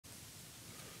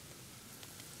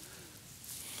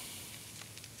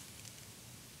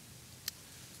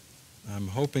I'm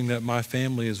hoping that my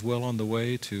family is well on the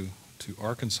way to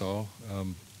Arkansas.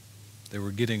 They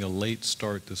were getting a late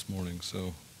start this morning,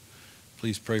 so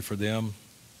please pray for them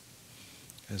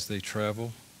as they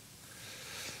travel.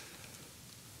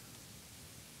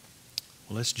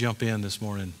 Well, let's jump in this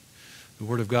morning. The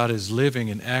Word of God is living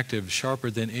and active,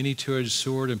 sharper than any two-edged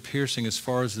sword, and piercing as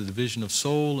far as the division of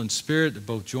soul and spirit, of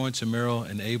both joints and marrow,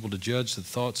 and able to judge the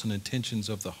thoughts and intentions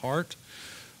of the heart.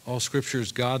 All Scripture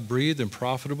is God-breathed and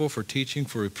profitable for teaching,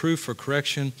 for reproof, for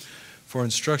correction, for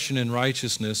instruction in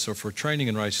righteousness, or for training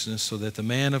in righteousness, so that the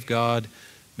man of God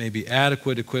may be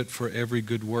adequate, equipped for every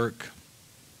good work.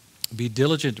 Be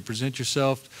diligent to present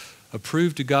yourself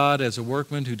approved to God as a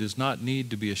workman who does not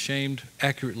need to be ashamed,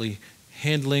 accurately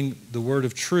handling the word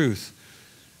of truth.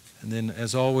 And then,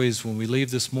 as always, when we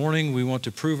leave this morning, we want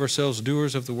to prove ourselves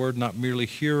doers of the word, not merely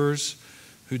hearers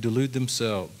who delude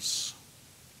themselves.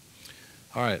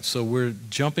 All right, so we're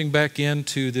jumping back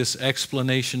into this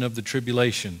explanation of the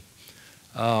tribulation.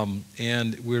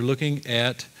 And we're looking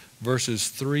at verses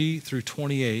 3 through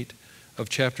 28 of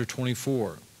chapter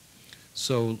 24.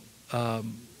 So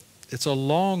it's a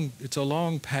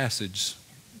long passage.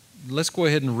 Let's go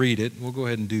ahead and read it. We'll go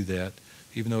ahead and do that.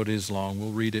 Even though it is long,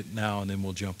 we'll read it now and then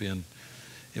we'll jump in.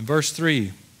 In verse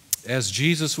 3, as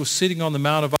Jesus was sitting on the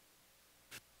Mount of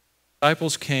Olives,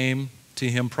 disciples came to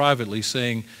him privately,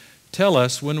 saying, "Tell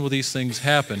us, when will these things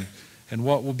happen, and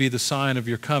what will be the sign of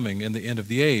your coming and the end of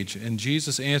the age?" And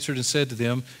Jesus answered and said to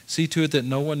them, "See to it that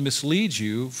no one misleads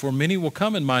you, for many will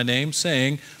come in my name,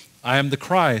 saying, 'I am the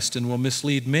Christ,' and will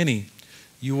mislead many.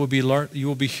 You will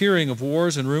be hearing of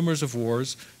wars and rumors of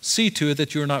wars. See to it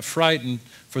that you are not frightened,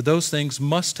 for those things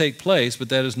must take place, but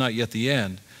that is not yet the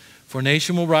end. For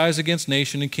nation will rise against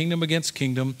nation, and kingdom against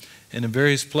kingdom, and in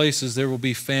various places there will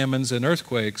be famines and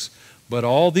earthquakes. But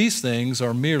all these things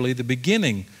are merely the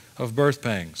beginning of birth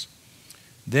pangs.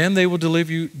 Then they will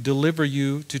deliver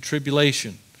you to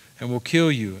tribulation, and will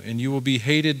kill you, and you will be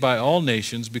hated by all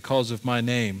nations because of my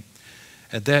name.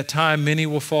 At that time many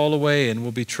will fall away and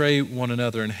will betray one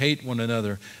another and hate one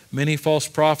another. Many false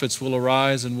prophets will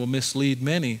arise and will mislead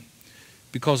many.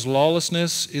 Because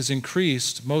lawlessness is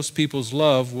increased, most people's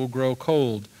love will grow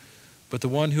cold. But the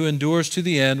one who endures to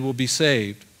the end will be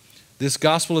saved. This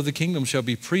gospel of the kingdom shall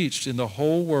be preached in the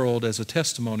whole world as a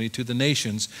testimony to the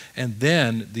nations, and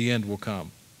then the end will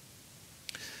come.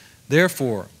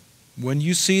 Therefore, when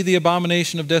you see the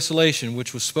abomination of desolation,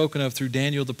 which was spoken of through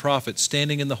Daniel the prophet,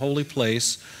 standing in the holy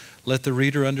place, let the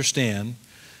reader understand,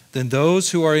 then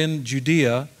those who are in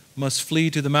Judea must flee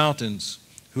to the mountains.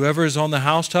 Whoever is on the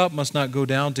housetop must not go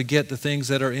down to get the things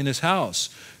that are in his house.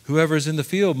 Whoever is in the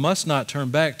field must not turn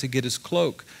back to get his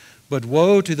cloak. But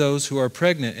woe to those who are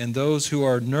pregnant and those who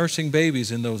are nursing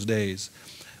babies in those days.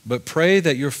 But pray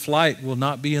that your flight will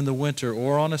not be in the winter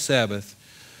or on a Sabbath,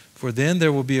 for then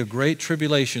there will be a great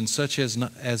tribulation such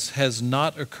as has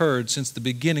not occurred since the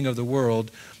beginning of the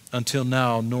world until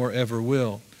now, nor ever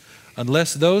will.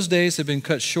 Unless those days had been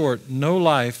cut short, no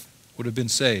life would have been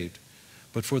saved.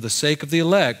 But for the sake of the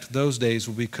elect, those days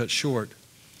will be cut short.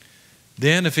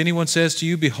 Then if anyone says to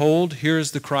you, 'Behold, here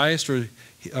is the Christ,' or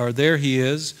 'There he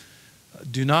is,'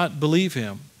 do not believe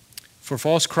him. For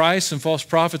false Christs and false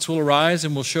prophets will arise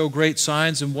and will show great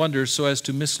signs and wonders so as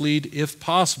to mislead, if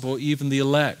possible, even the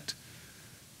elect.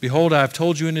 Behold, I have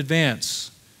told you in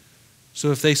advance.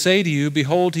 So if they say to you,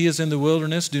 'Behold, he is in the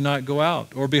wilderness,' do not go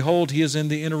out. Or 'Behold, he is in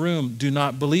the inner room,' do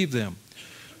not believe them.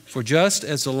 For just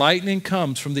as the lightning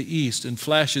comes from the east and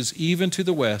flashes even to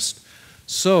the west,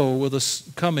 so will the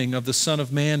coming of the Son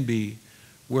of Man be.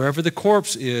 Wherever the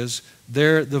corpse is,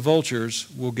 there the vultures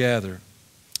will gather."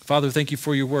 Father, thank you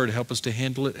for your word. Help us to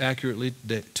handle it accurately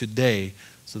today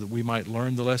so that we might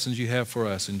learn the lessons you have for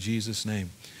us. In Jesus'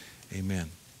 name, amen.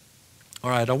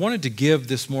 All right, I wanted to give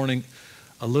this morning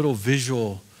a little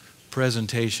visual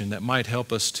presentation that might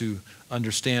help us to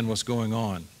understand what's going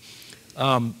on.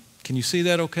 Can you see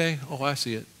that okay? Oh, I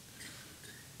see it.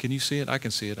 Can you see it? I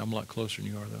can see it. I'm a lot closer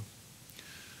than you are, though.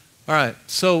 All right,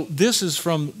 so this is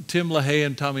from Tim LaHaye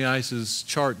and Tommy Ice's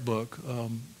chart book,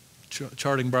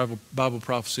 Charting Bible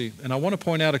Prophecy. And I want to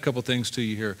point out a couple things to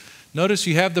you here. Notice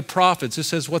you have the prophets. It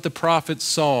says what the prophets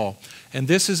saw. And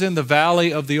this is in the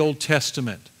valley of the Old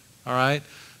Testament. All right?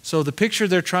 So the picture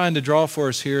they're trying to draw for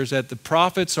us here is that the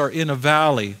prophets are in a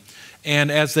valley.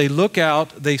 And as they look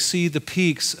out, they see the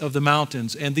peaks of the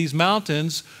mountains. And these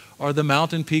mountains are the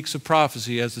mountain peaks of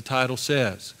prophecy, as the title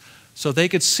says. So they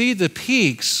could see the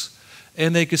peaks,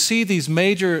 and they could see these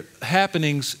major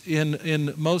happenings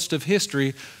in most of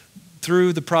history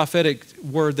through the prophetic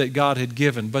word that God had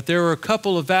given. But there were a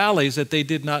couple of valleys that they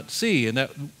did not see, and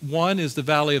that one is the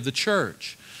valley of the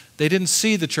church. They didn't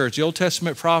see the church. The Old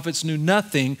Testament prophets knew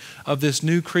nothing of this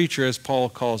new creature, as Paul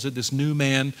calls it, this new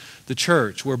man, the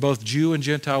church, where both Jew and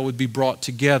Gentile would be brought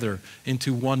together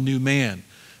into one new man.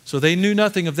 So they knew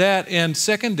nothing of that. And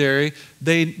secondary,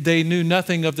 they knew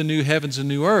nothing of the new heavens and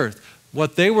new earth.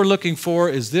 What they were looking for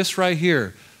is this right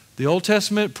here. The Old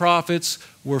Testament prophets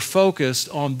were focused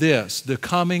on this, the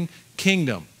coming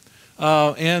kingdom,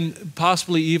 and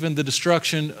possibly even the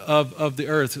destruction of the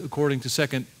earth, according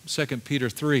to 2 Peter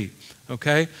 3.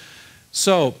 Okay?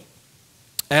 So,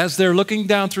 as they're looking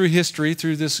down through history,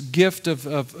 through this gift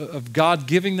of God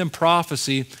giving them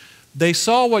prophecy, they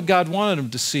saw what God wanted them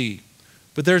to see.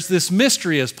 But there's this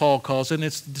mystery, as Paul calls it, and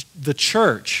it's the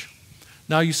church.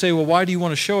 Now you say, well, why do you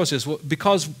want to show us this? Well,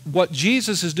 because what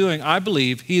Jesus is doing, I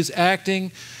believe, he is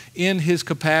acting in his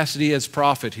capacity as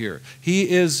prophet here. He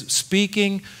is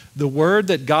speaking the word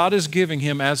that God is giving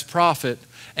him as prophet,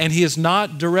 and he is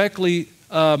not directly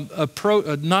talking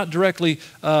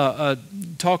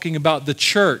about the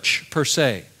church per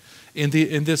se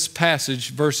in this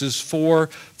passage, verses 4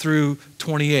 through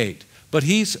 28. But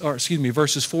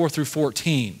verses 4 through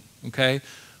 14. Okay.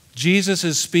 Jesus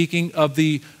is speaking of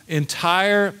the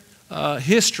entire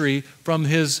history from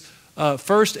his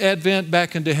first advent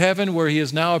back into heaven, where he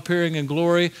is now appearing in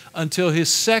glory, until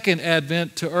his second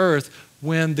advent to earth,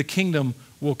 when the kingdom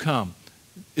will come.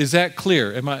 Is that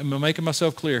clear? Am I making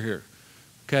myself clear here?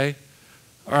 Okay?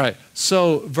 All right.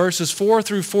 So verses 4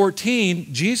 through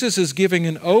 14, Jesus is giving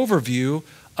an overview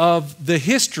of the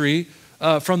history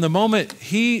from the moment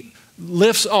he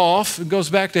lifts off and goes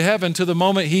back to heaven to the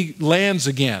moment he lands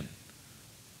again.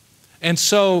 And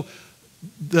so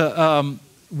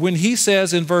when he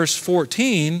says in verse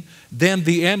 14, then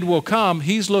the end will come,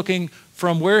 he's looking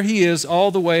from where he is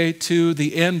all the way to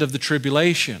the end of the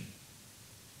tribulation.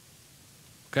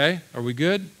 Okay? Are we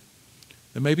good?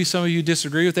 And maybe some of you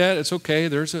disagree with that. It's okay.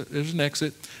 There's an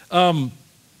exit.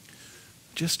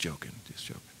 Just joking.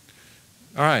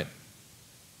 All right.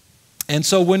 And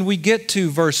so when we get to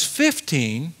verse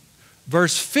 15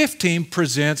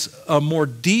 presents a more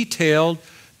detailed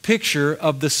picture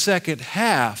of the second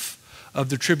half of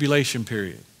the tribulation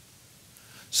period.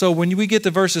 So when we get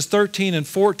to verses 13 and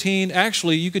 14,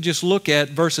 actually you could just look at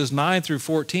verses 9 through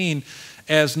 14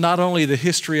 as not only the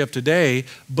history of today,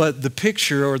 but the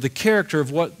picture or the character of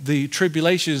what the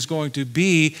tribulation is going to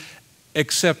be,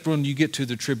 except when you get to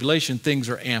the tribulation, things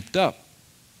are amped up.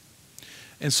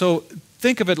 And so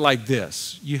think of it like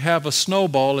this. You have a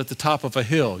snowball at the top of a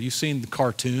hill. You've seen the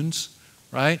cartoons,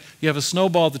 right? You have a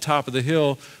snowball at the top of the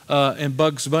hill, and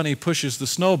Bugs Bunny pushes the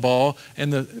snowball.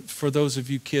 And for those of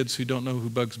you kids who don't know who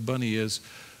Bugs Bunny is,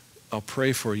 I'll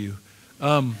pray for you.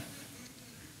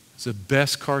 It's the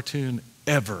best cartoon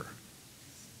ever.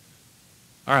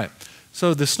 All right.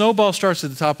 So the snowball starts at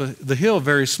the top of the hill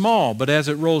very small, but as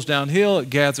it rolls downhill, it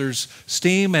gathers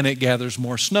steam and it gathers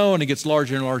more snow and it gets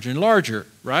larger and larger and larger,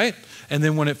 right? And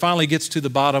then when it finally gets to the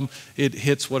bottom, it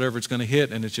hits whatever it's going to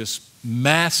hit, and it's just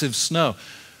massive snow.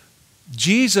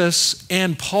 Jesus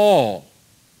and Paul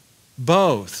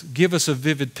both give us a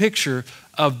vivid picture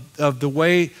of the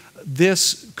way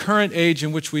this current age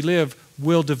in which we live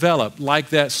will develop, like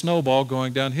that snowball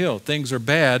going downhill. Things are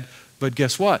bad, but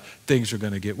guess what? Things are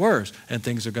going to get worse, and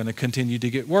things are going to continue to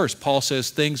get worse. Paul says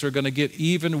things are going to get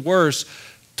even worse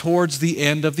towards the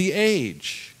end of the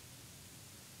age.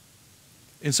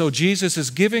 And so Jesus is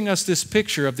giving us this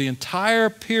picture of the entire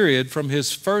period from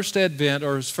his first advent,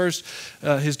 or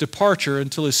his departure,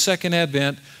 until his second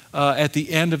advent at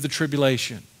the end of the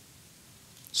tribulation.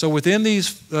 So within these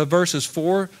verses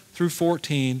 4 through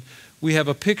 14, we have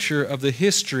a picture of the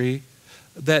history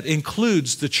that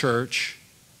includes the church,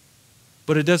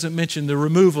 but it doesn't mention the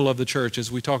removal of the church,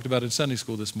 as we talked about in Sunday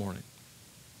school this morning,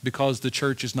 because the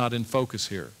church is not in focus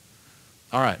here.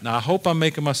 All right, now I hope I'm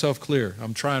making myself clear.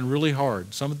 I'm trying really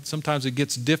hard. Sometimes it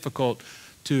gets difficult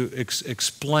to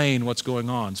explain what's going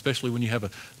on, especially when you have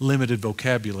a limited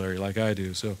vocabulary like I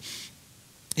do. So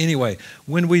anyway,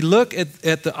 when we look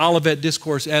at the Olivet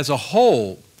Discourse as a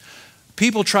whole,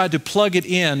 people tried to plug it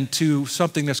into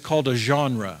something that's called a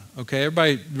genre. Okay,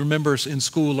 everybody remembers in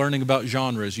school learning about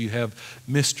genres. You have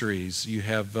mysteries, you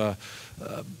have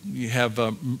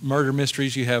murder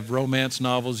mysteries, you have romance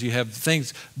novels, you have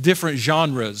things, different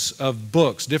genres of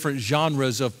books, different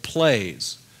genres of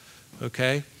plays.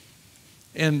 Okay,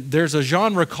 and there's a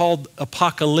genre called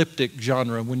apocalyptic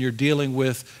genre when you're dealing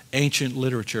with ancient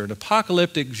literature. An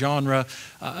apocalyptic genre,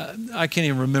 I can't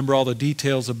even remember all the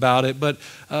details about it, but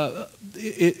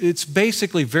it's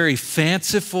basically very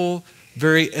fanciful,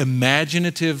 very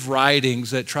imaginative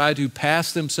writings that try to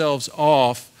pass themselves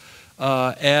off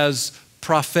as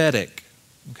prophetic,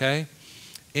 okay?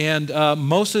 And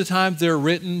most of the time they're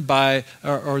written by,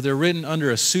 or they're written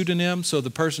under a pseudonym, so the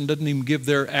person doesn't even give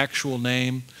their actual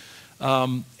name.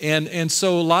 And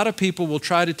so a lot of people will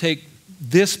try to take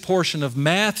this portion of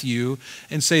Matthew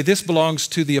and say this belongs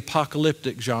to the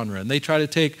apocalyptic genre. And they try to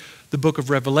take the book of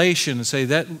Revelation and say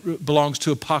that belongs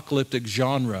to apocalyptic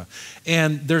genre.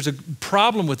 And there's a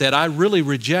problem with that. I really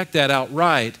reject that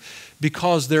outright,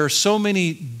 because there are so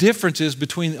many differences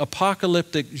between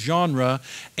apocalyptic genre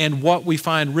and what we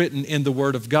find written in the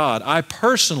Word of God. I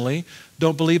personally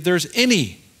don't believe there's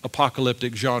any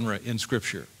apocalyptic genre in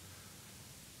Scripture,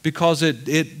 because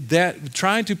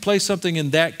trying to place something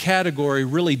in that category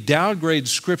really downgrades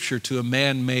Scripture to a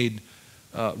man-made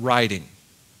writing.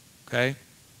 Okay?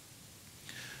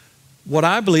 What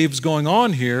I believe is going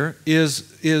on here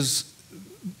is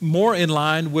more in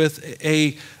line with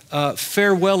a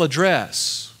farewell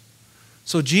address.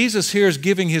 So Jesus here is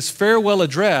giving his farewell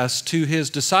address to his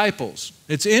disciples.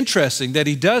 It's interesting that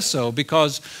he does so,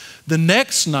 because the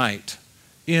next night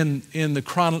in the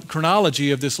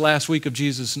chronology of this last week of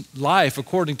Jesus' life,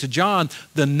 according to John,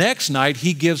 the next night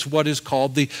he gives what is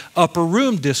called the upper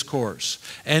room discourse.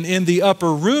 And in the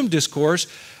upper room discourse,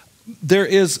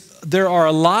 there are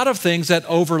a lot of things that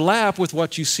overlap with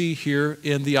what you see here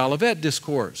in the Olivet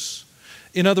discourse.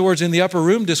 In other words, in the upper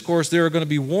room discourse, there are going to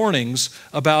be warnings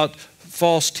about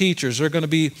false teachers. There are going to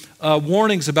be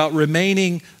warnings about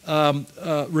remaining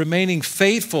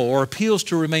faithful, or appeals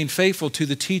to remain faithful to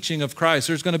the teaching of Christ.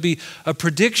 There's going to be a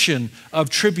prediction of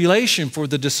tribulation for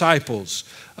the disciples.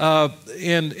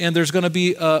 And there's going to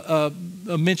be a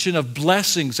mention of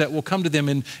blessings that will come to them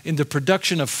in the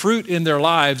production of fruit in their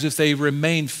lives if they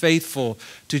remain faithful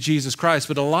to Jesus Christ.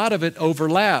 But a lot of it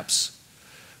overlaps.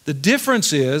 The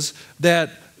difference is that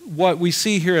what we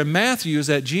see here in Matthew is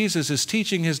that Jesus is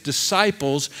teaching his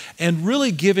disciples and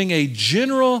really giving a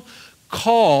general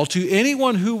call to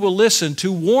anyone who will listen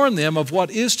to warn them of what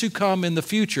is to come in the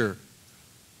future,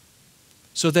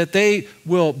 so that they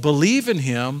will believe in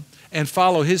him and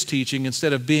follow his teaching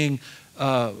instead of being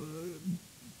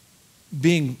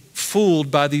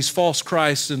fooled by these false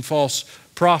Christs and false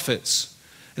prophets.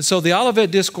 And so the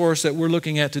Olivet Discourse that we're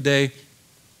looking at today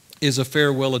is a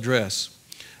farewell address.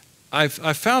 I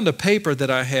found a paper that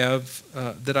I have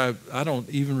that I don't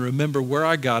even remember where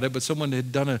I got it, but someone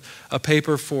had done a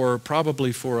paper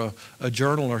probably for a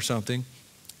journal or something.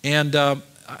 And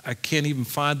I can't even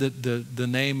find the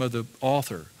name of the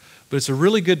author. But it's a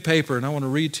really good paper, and I want to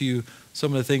read to you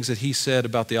some of the things that he said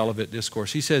about the Olivet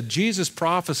Discourse. He said, Jesus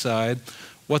prophesied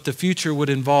what the future would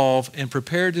involve and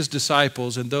prepared his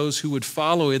disciples and those who would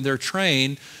follow in their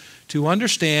train to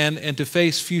understand and to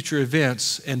face future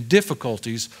events and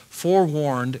difficulties,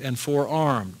 forewarned and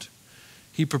forearmed.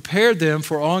 He prepared them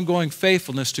for ongoing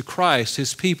faithfulness to Christ,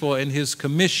 his people, and his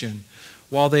commission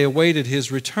while they awaited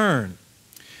his return.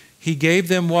 He gave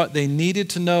them what they needed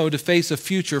to know to face a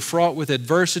future fraught with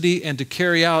adversity and to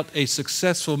carry out a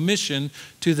successful mission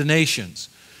to the nations.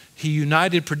 He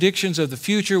united predictions of the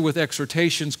future with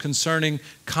exhortations concerning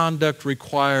conduct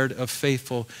required of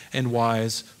faithful and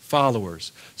wise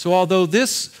followers. So although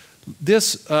this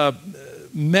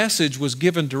message was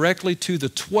given directly to the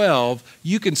 12,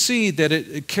 you can see that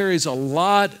it carries a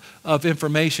lot of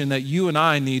information that you and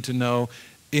I need to know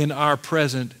in our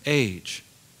present age.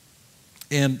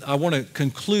 And I want to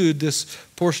conclude this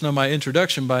portion of my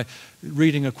introduction by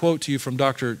reading a quote to you from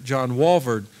Dr. John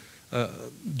Walvoord.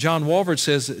 John Walvoord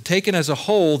says, taken as a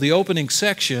whole, the opening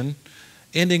section,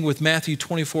 ending with Matthew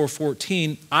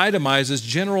 24:14, itemizes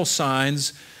general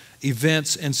signs,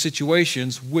 events, and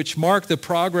situations which mark the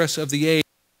progress of the age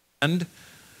and,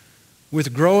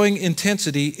 with growing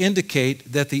intensity,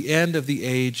 indicate that the end of the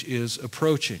age is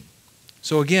approaching.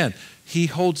 So again, he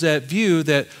holds that view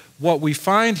that what we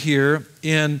find here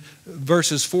in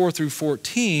verses 4 through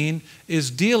 14 is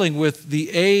dealing with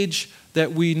the age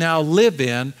that we now live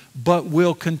in, but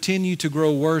will continue to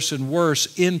grow worse and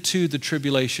worse into the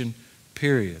tribulation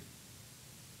period.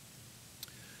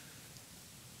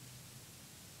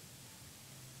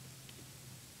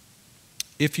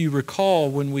 If you recall,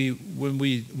 when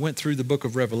we went through the book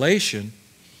of Revelation,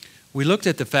 we looked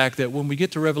at the fact that when we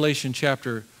get to Revelation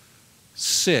chapter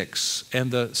 6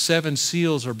 and the 7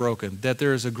 seals are broken, that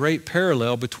there is a great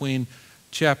parallel between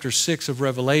chapter 6 of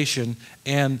Revelation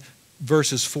and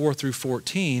verses 4 through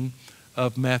 14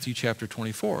 of Matthew chapter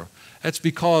 24. That's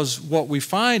because what we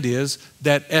find is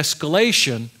that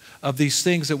escalation of these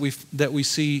things that we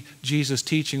see Jesus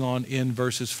teaching on in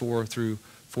verses 4 through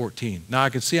 14. Now I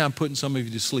can see I'm putting some of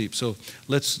you to sleep, so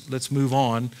let's move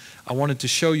on. I wanted to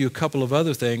show you a couple of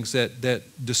other things that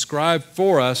describe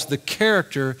for us the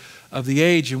character of the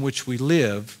age in which we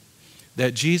live.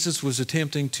 that Jesus was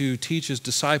attempting to teach his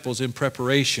disciples in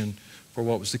preparation for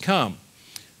what was to come.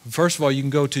 First of all, you can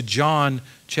go to John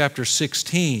chapter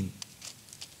 16.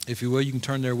 If you will, you can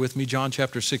turn there with me, John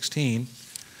chapter 16.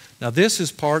 Now this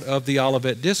is part of the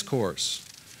Olivet Discourse.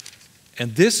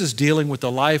 And this is dealing with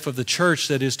the life of the church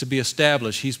that is to be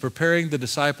established. He's preparing the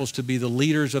disciples to be the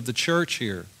leaders of the church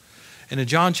here. And in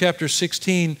John chapter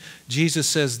 16, Jesus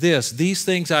says this, "These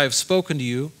things I have spoken to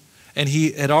you." And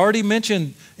he had already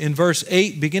mentioned in verse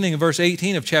 8, beginning in verse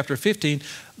 18 of chapter 15,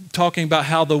 talking about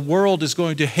how the world is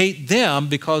going to hate them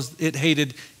because it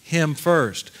hated him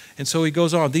first. And so he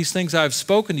goes on, "These things I have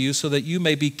spoken to you so that you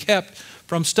may be kept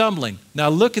from stumbling." Now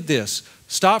look at this.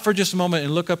 Stop for just a moment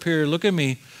and look up here. Look at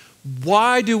me.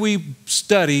 Why do we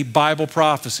study Bible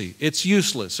prophecy? It's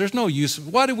useless. There's no use.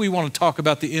 Why do we want to talk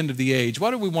about the end of the age? Why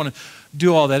do we want to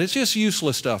do all that? It's just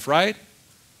useless stuff, right?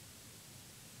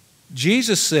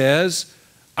 Jesus says,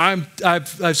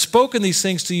 I've spoken these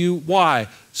things to you. Why?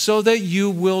 So that you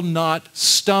will not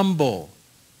stumble.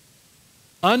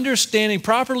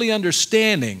 Properly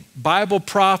understanding Bible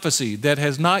prophecy that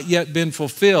has not yet been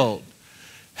fulfilled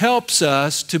helps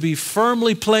us to be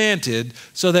firmly planted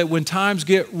so that when times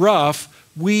get rough,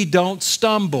 we don't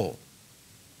stumble.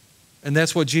 And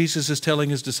that's what Jesus is telling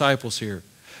his disciples here.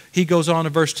 He goes on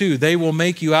in verse 2, "They will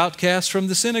make you outcasts from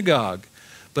the synagogue.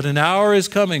 But an hour is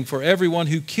coming for everyone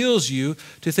who kills you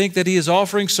to think that he is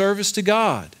offering service to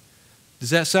God."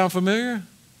 Does that sound familiar?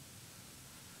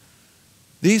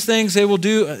 These things they will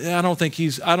do. I don't think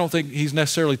he's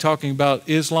necessarily talking about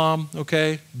Islam,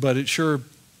 okay? But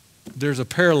there's a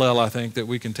parallel, I think, that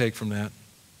we can take from that.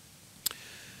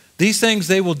 "These things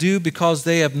they will do because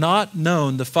they have not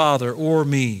known the Father or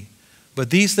me. But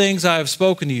these things I have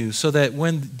spoken to you, so that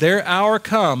when their hour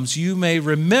comes, you may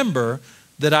remember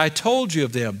that I told you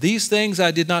of them. These things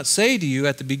I did not say to you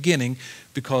at the beginning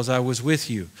because I was with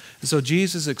you." And so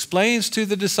Jesus explains to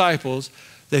the disciples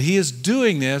that he is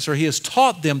doing this, or he has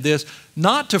taught them this,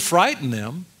 not to frighten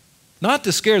them, not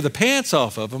to scare the pants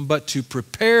off of them, but to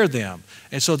prepare them.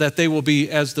 And so that they will be,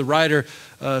 as the writer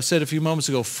said a few moments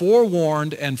ago,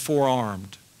 forewarned and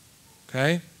forearmed.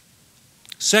 Okay?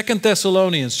 2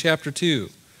 Thessalonians chapter 2.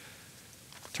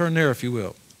 Turn there if you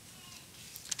will.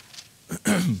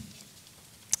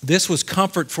 This was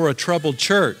comfort for a troubled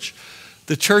church.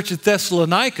 The church at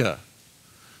Thessalonica,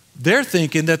 they're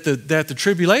thinking that the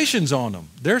tribulation's on them.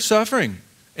 They're suffering.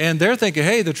 And they're thinking,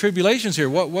 hey, the tribulation's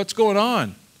here. What's going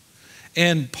on?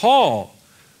 And Paul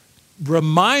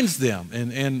reminds them,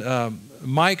 and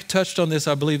Mike touched on this,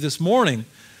 I believe, this morning,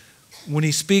 when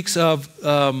he speaks of,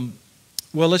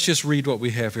 well, let's just read what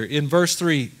we have here. In verse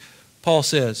 3, Paul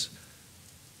says,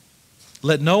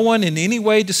 "Let no one in any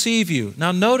way deceive you."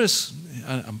 Now notice,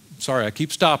 I'm sorry, I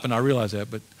keep stopping, I realize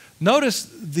that, but notice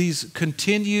these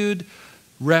continued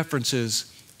references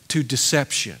to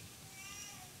deception,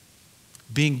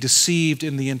 being deceived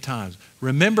in the end times.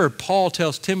 Remember, Paul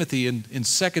tells Timothy in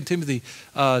 2 Timothy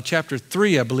chapter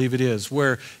 3, I believe it is,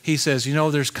 where he says,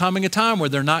 there's coming a time where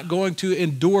they're not going to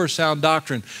endure sound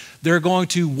doctrine. They're going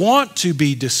to want to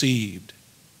be deceived.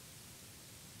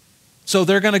 So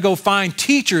they're going to go find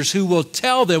teachers who will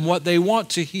tell them what they want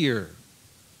to hear.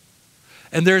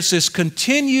 And there's this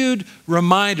continued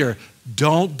reminder,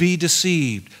 don't be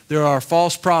deceived. There are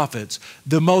false prophets.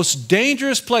 The most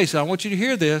dangerous place, and I want you to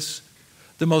hear this,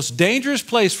 the most dangerous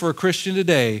place for a Christian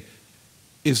today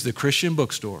is the Christian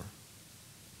bookstore.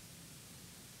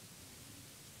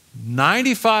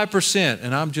 95%,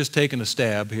 and I'm just taking a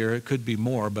stab here, it could be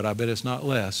more, but I bet it's not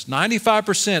less.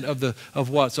 95% of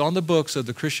what's on the books of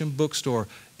the Christian bookstore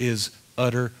is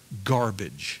utter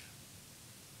garbage.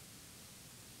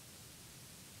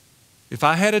 If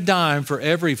I had a dime for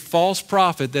every false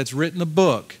prophet that's written a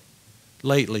book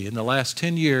lately in the last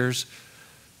 10 years,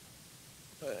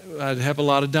 I'd have a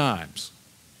lot of dimes.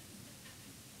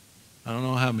 I don't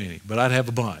know how many, but I'd have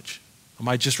a bunch. I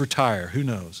might just retire, who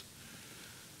knows.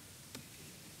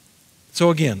 So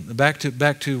again, back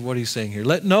to what he's saying here.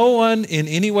 "Let no one in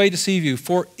any way deceive you,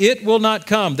 for it will not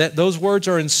come." Those words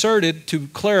are inserted to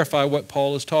clarify what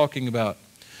Paul is talking about.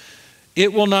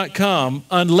 It will not come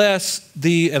unless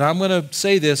and I'm going to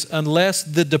say this, unless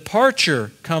the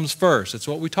departure comes first. That's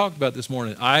what we talked about this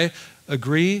morning. I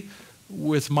agree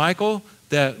with Michael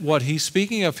that what he's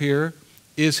speaking of here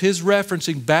is his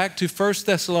referencing back to 1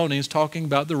 Thessalonians, talking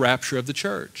about the rapture of the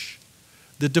church.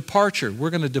 The departure. We're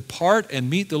going to depart and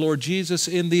meet the Lord Jesus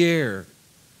in the air.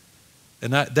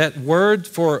 And that word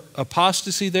for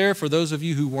apostasy there, for those of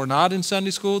you who were not in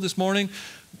Sunday school this morning,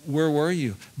 where were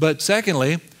you? But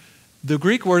secondly, the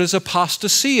Greek word is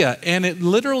apostasia, and it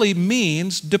literally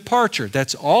means departure.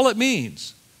 That's all it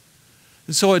means.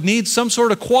 So it needs some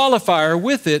sort of qualifier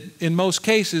with it in most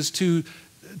cases to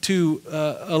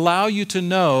allow you to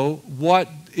know what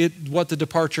the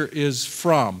departure is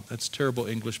from. That's terrible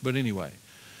English, but anyway.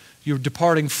 You're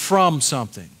departing from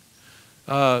something.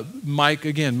 Mike,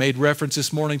 again, made reference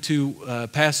this morning to a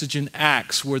passage in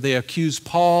Acts where they accuse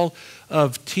Paul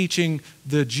of teaching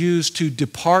the Jews to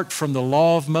depart from the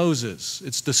law of Moses.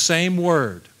 It's the same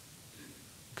word.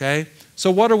 Okay?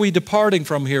 So what are we departing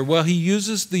from here? Well, he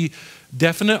uses the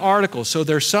definite article. So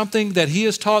there's something that he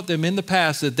has taught them in the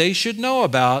past that they should know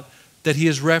about that he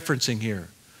is referencing here.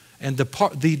 And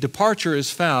the departure is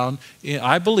found,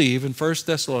 I believe, in 1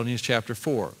 Thessalonians chapter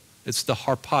 4. It's the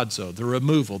harpazo, the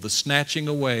removal, the snatching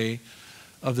away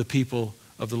of the people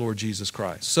of the Lord Jesus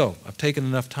Christ. So I've taken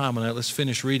enough time on that. Let's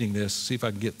finish reading this, see if I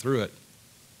can get through it.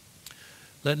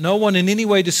 Let no one in any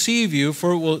way deceive you,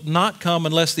 for it will not come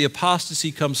unless the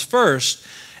apostasy comes first.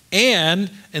 And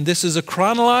this is a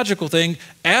chronological thing,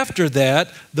 after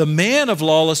that, the man of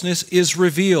lawlessness is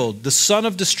revealed, the son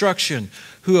of destruction,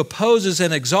 who opposes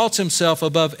and exalts himself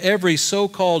above every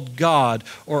so-called God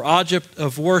or object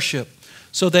of worship,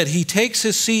 so that he takes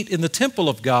his seat in the temple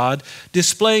of God,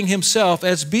 displaying himself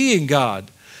as being God.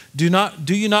 Do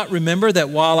you not remember that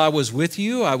while I was with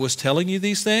you, I was telling you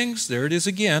these things? There it is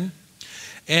again.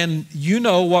 And you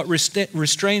know what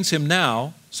restrains him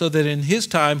now, so that in his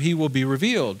time he will be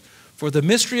revealed. For the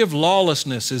mystery of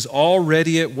lawlessness is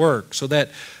already at work, so that,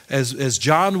 as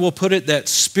John will put it, that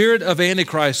spirit of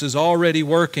Antichrist is already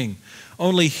working.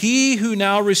 Only he who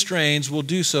now restrains will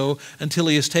do so until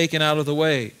he is taken out of the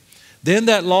way. Then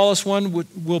that lawless one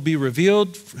will be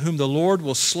revealed, whom the Lord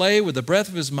will slay with the breath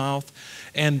of his mouth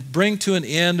and bring to an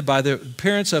end by the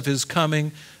appearance of his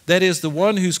coming. That is, the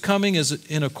one whose coming is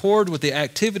in accord with the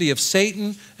activity of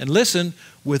Satan, and listen,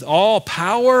 with all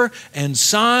power and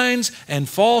signs and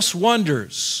false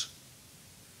wonders,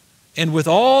 and with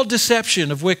all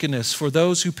deception of wickedness for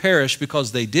those who perish,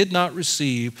 because they did not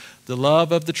receive the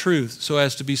love of the truth so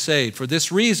as to be saved. For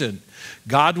this reason,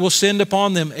 God will send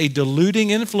upon them a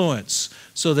deluding influence,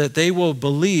 so that they will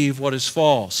believe what is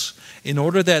false, in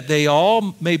order that they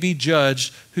all may be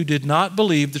judged who did not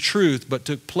believe the truth, but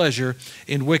took pleasure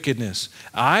in wickedness.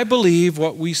 I believe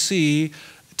what we see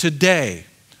today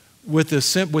with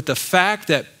the fact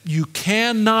that you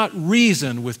cannot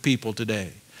reason with people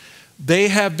today. They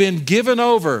have been given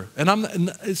over, and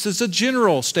this is a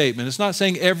general statement. It's not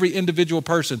saying every individual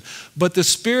person, but the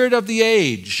spirit of the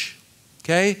age.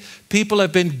 Okay? People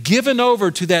have been given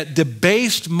over to that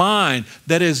debased mind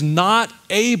that is not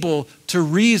able to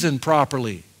reason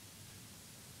properly.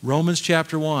 Romans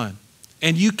chapter 1.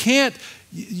 And you can't,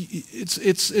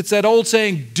 it's that old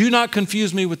saying, do not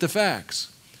confuse me with the facts.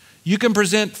 You can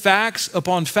present facts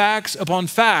upon facts upon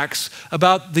facts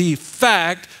about the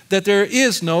fact that there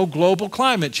is no global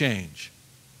climate change.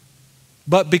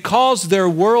 But because their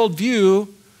worldview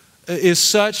is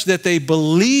such that they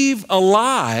believe a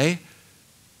lie,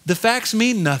 the facts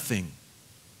mean nothing.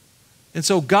 And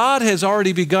so God has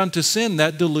already begun to send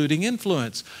that deluding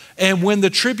influence. And when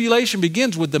the tribulation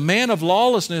begins, when the man of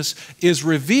lawlessness is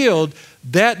revealed,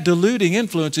 that deluding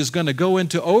influence is going to go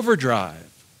into overdrive.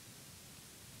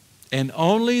 And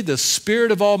only the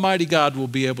Spirit of Almighty God will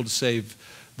be able to save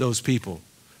those people.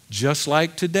 Just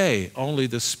like today, only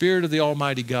the Spirit of the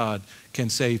Almighty God can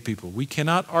save people. We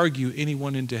cannot argue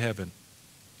anyone into heaven.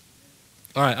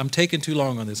 All right, I'm taking too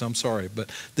long on this, I'm sorry.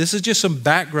 But this is just some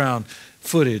background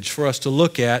footage for us to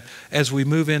look at as we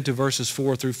move into verses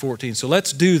 4 through 14. So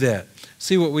let's do that.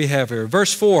 See what we have here.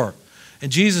 Verse 4, and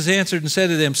Jesus answered and said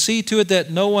to them, see to it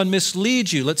that no one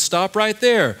misleads you. Let's stop right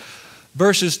there.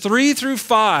 Verses 3 through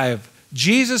 5,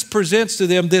 Jesus presents to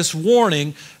them this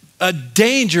warning, a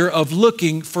danger of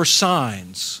looking for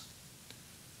signs.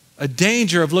 A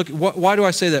danger of looking. Why do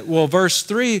I say that? Well, verse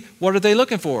 3, what are they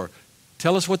looking for?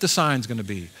 Tell us what the sign's going to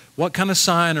be. What kind of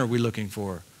sign are we looking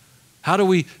for?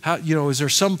 Is there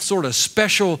some sort of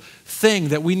special thing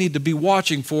that we need to be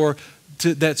watching for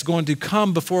that's going to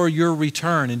come before your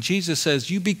return? And Jesus says,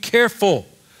 you be careful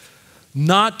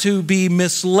not to be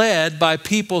misled by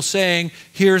people saying,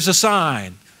 here's a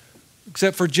sign.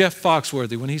 Except for Jeff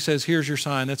Foxworthy. When he says, here's your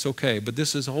sign, that's okay. But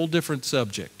this is a whole different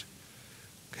subject.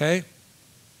 Okay?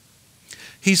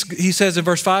 He says in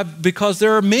verse 5, because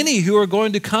there are many who are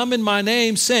going to come in my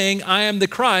name saying, I am the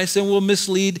Christ, and will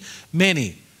mislead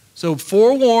many. So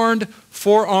forewarned,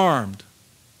 forearmed.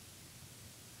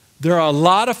 There are a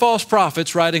lot of false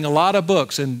prophets writing a lot of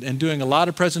books and doing a lot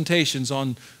of presentations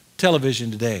on television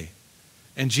today.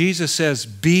 And Jesus says,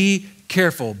 be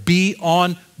careful, be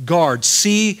on guard.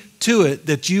 See to it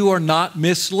that you are not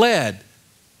misled.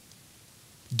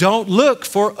 Don't look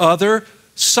for other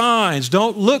signs.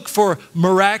 Don't look for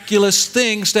miraculous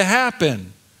things to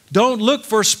happen. Don't look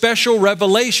for special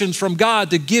revelations from God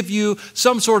to give you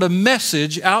some sort of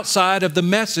message outside of the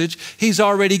message He's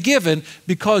already given,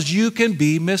 because you can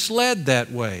be misled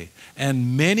that way.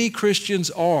 And many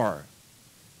Christians are.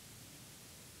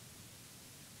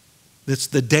 It's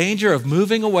the danger of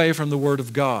moving away from the Word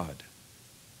of God.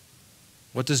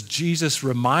 What does Jesus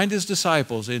remind His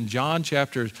disciples in John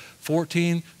chapters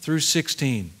 14 through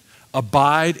 16?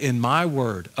 Abide in my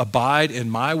word. Abide in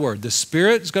my word. The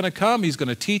Spirit is going to come. He's going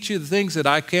to teach you the things that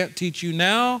I can't teach you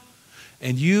now.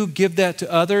 And you give that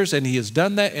to others. And He has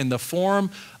done that in the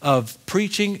form of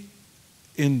preaching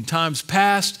in times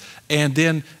past, and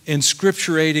then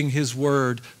inscripturating His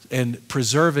word and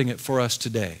preserving it for us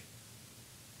today.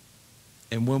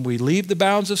 And when we leave the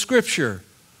bounds of Scripture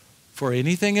for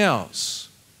anything else,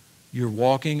 you're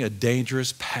walking a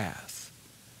dangerous path.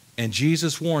 And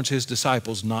Jesus warns His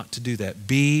disciples not to do that.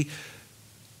 Be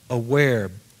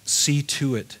aware, see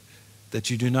to it that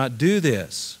you do not do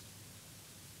this.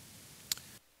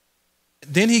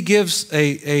 Then He gives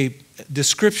a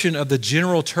description of the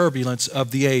general turbulence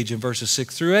of the age in verses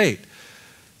 6 through 8.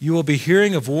 You will be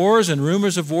hearing of wars and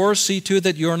rumors of wars. See to it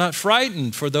that you are not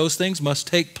frightened, for those things must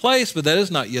take place, but that is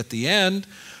not yet the end.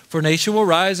 For nation will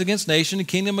rise against nation, and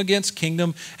kingdom against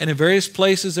kingdom, and in various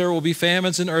places there will be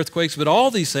famines and earthquakes, but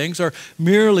all these things are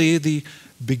merely the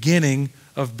beginning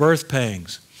of birth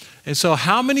pangs. And so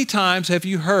how many times have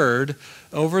you heard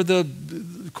over the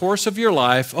course of your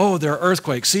life, oh, there are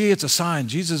earthquakes. See, it's a sign.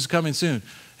 Jesus is coming soon.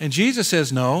 And Jesus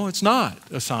says, no, it's not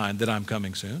a sign that I'm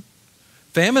coming soon.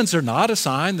 Famines are not a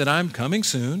sign that I'm coming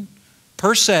soon,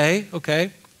 per se,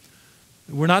 okay?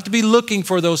 We're not to be looking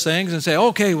for those things and say,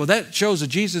 okay, well, that shows that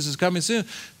Jesus is coming soon.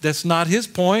 That's not His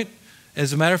point.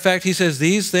 As a matter of fact, He says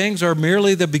these things are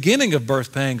merely the beginning of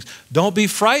birth pangs. Don't be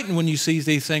frightened when you see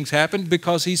these things happen,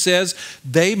 because He says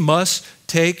they must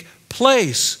take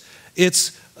place.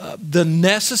 It's the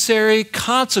necessary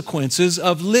consequences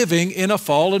of living in a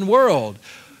fallen world.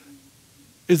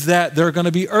 Is that there are going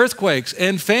to be earthquakes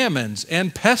and famines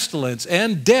and pestilence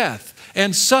and death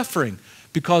and suffering,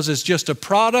 because it's just a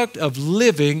product of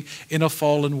living in a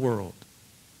fallen world.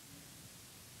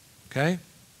 Okay?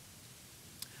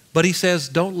 But He says,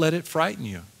 don't let it frighten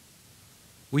you.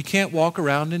 We can't walk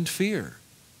around in fear.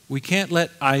 We can't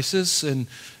let ISIS and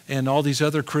all these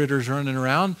other critters running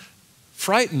around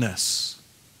frighten us.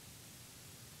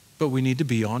 But we need to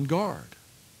be on guard.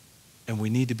 And we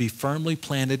need to be firmly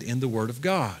planted in the Word of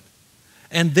God.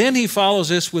 And then He follows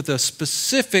this with a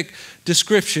specific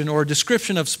description, or a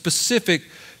description of specific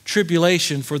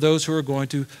tribulation for those who are going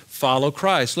to follow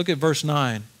Christ. Look at verse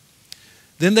 9.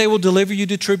 Then they will deliver you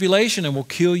to tribulation and will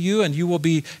kill you, and you will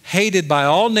be hated by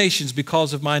all nations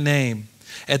because of my name.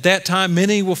 At that time,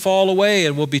 many will fall away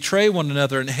and will betray one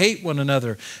another and hate one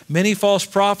another. Many false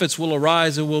prophets will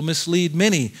arise and will mislead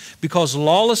many. Because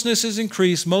lawlessness is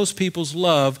increased, most people's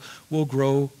love will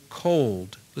grow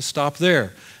cold. Let's stop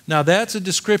there. Now, that's a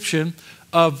description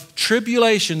of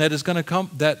tribulation that is going to come,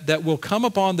 that will come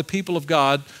upon the people of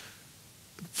God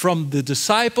from the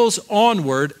disciples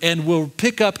onward, and will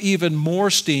pick up even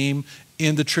more steam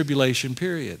in the tribulation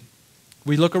period.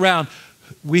 We look around.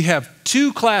 We have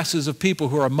two classes of people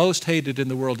who are most hated in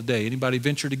the world today. Anybody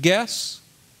venture to guess?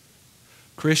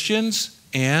 Christians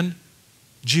and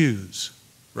Jews,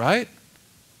 right?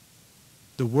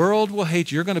 The world will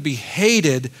hate you. You're going to be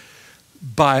hated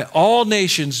by all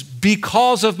nations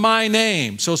because of my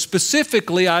name. So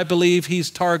specifically, I believe He's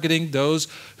targeting those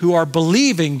who are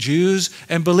believing Jews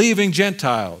and believing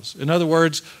Gentiles. In other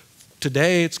words,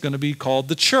 today it's going to be called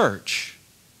the church.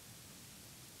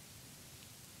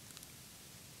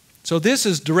 So this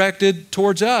is directed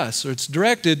towards us, or it's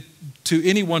directed to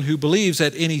anyone who believes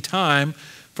at any time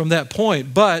from that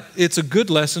point. But it's a good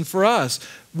lesson for us.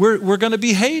 We're going to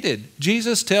be hated.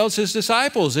 Jesus tells His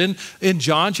disciples in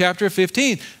John chapter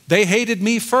 15, they hated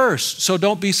me first, so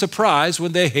don't be surprised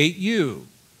when they hate you.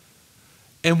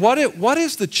 And what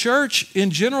is the church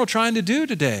in general trying to do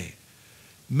today?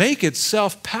 Make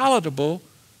itself palatable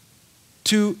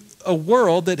to a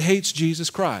world that hates Jesus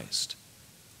Christ.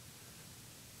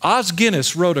 Os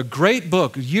Guinness wrote a great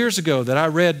book years ago that I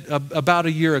read about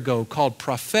a year ago called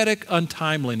Prophetic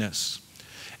Untimeliness.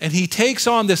 And he takes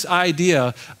on this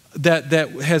idea that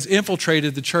has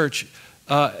infiltrated the church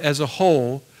as a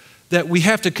whole, that we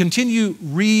have to continue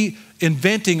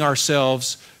reinventing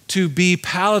ourselves to be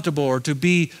palatable or to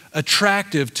be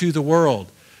attractive to the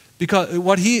world. Because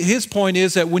his point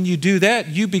is that when you do that,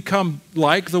 you become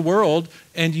like the world,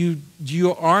 and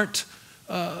you aren't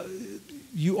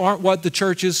what the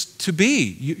church is to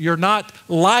be. You're not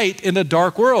light in a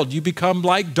dark world. You become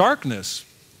like darkness.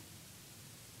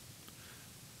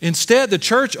 Instead, the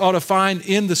church ought to find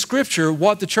in the Scripture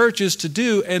what the church is to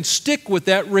do and stick with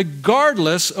that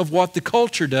regardless of what the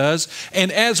culture does.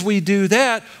 And as we do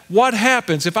that, what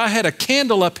happens? If I had a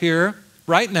candle up here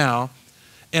right now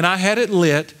and I had it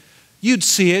lit, you'd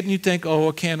see it and you'd think, oh,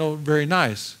 a candle, very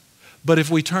nice. But if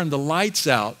we turn the lights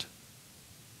out,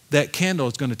 that candle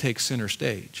is going to take center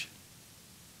stage.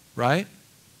 Right?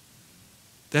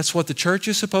 That's what the church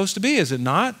is supposed to be, is it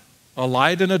not? A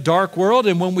light in a dark world.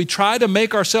 And when we try to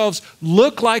make ourselves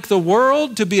look like the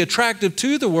world, to be attractive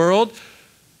to the world,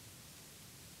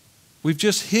 we've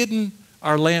just hidden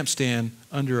our lampstand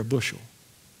under a bushel.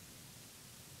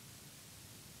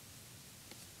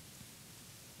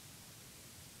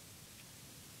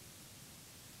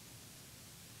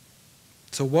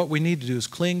 So what we need to do is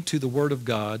cling to the Word of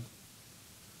God,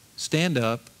 stand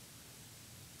up,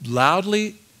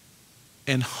 loudly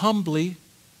and humbly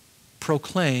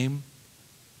proclaim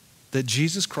that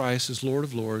Jesus Christ is Lord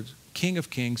of Lords, King of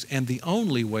Kings, and the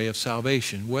only way of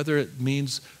salvation, whether it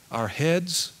means our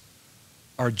heads,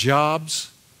 our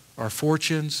jobs, our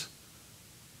fortunes,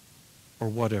 or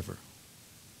whatever.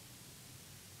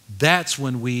 That's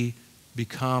when we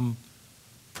become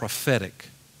prophetic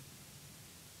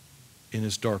in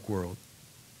this dark world.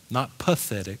 Not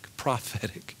pathetic,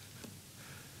 prophetic.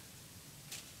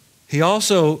 He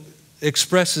also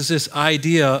expresses this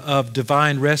idea of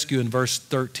divine rescue in verse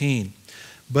 13.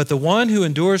 But the one who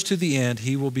endures to the end,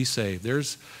 he will be saved.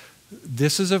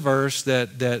 This is a verse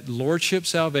that lordship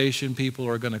salvation people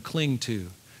are going to cling to.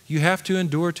 You have to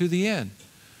endure to the end.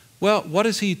 Well, what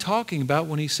is he talking about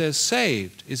when he says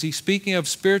saved? Is he speaking of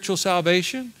spiritual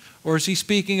salvation, or is he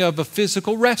speaking of a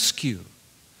physical rescue?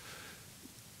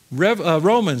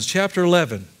 Romans chapter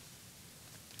 11.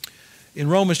 In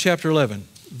Romans chapter 11,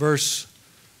 verse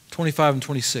 25 and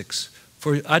 26.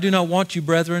 For I do not want you,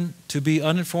 brethren, to be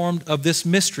uninformed of this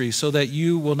mystery, so that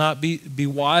you will not be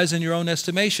wise in your own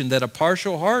estimation, that a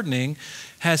partial hardening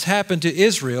has happened to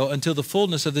Israel until the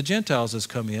fullness of the Gentiles has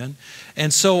come in.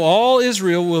 And so all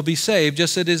Israel will be saved,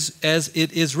 just as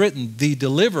it is written, the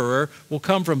deliverer will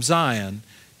come from Zion.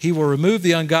 He will remove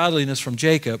the ungodliness from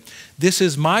Jacob. This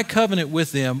is my covenant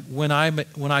with them when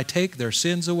I take their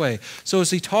sins away. So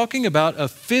is he talking about a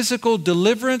physical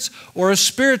deliverance or a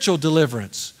spiritual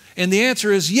deliverance? And the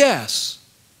answer is yes.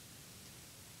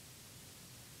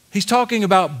 He's talking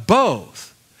about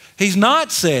both. He's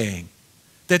not saying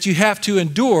that you have to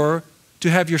endure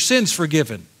to have your sins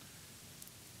forgiven.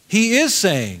 He is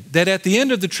saying that at the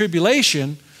end of the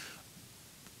tribulation,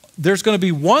 there's going to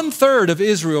be 1/3 of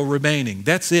Israel remaining.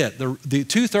 That's it. The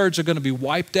 2/3 are going to be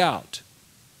wiped out.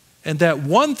 And that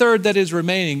 1/3 that is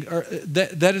remaining,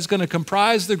 that is going to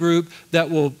comprise the group that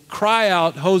will cry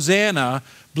out, Hosanna,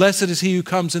 blessed is he who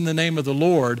comes in the name of the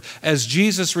Lord, as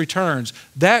Jesus returns.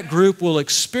 That group will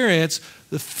experience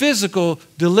the physical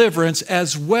deliverance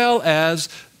as well as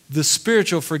the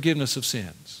spiritual forgiveness of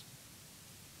sins.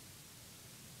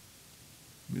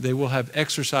 They will have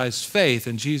exercised faith,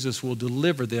 and Jesus will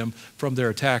deliver them from their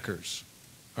attackers.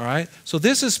 All right? So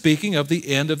this is speaking of the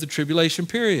end of the tribulation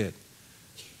period.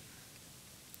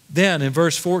 Then in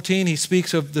verse 14, he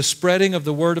speaks of the spreading of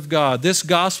the word of God. This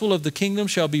gospel of the kingdom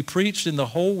shall be preached in the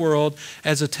whole world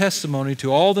as a testimony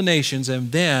to all the nations,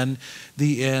 and then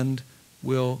the end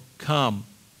will come.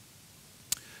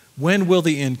 When will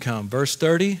the end come? Verse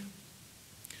 30,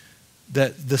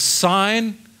 that the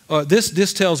sign...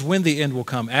 This tells when the end will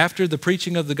come, after the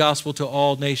preaching of the gospel to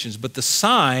all nations. But the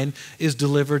sign is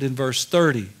delivered in verse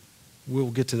 30.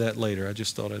 We'll get to that later. I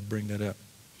just thought I'd bring that up.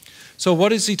 So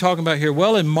what is he talking about here?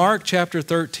 Well, in Mark chapter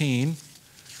 13,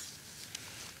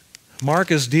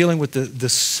 Mark is dealing with the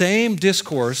same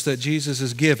discourse that Jesus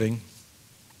is giving.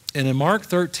 And in Mark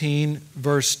 13,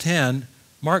 verse 10,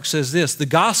 Mark says this, the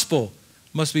gospel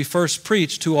must be first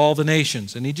preached to all the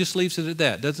nations. And he just leaves it at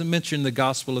that. Doesn't mention the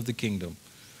gospel of the kingdom.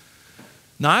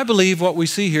 Now, I believe what we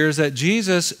see here is that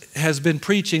Jesus has been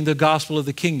preaching the gospel of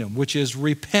the kingdom, which is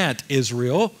repent,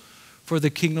 Israel, for the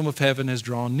kingdom of heaven has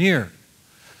drawn near.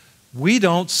 We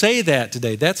don't say that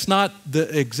today. That's not the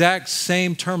exact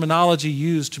same terminology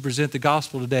used to present the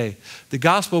gospel today. The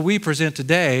gospel we present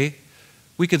today,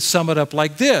 we can sum it up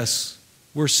like this.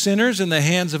 We're sinners in the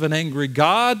hands of an angry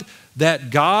God. That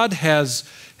God has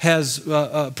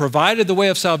provided the way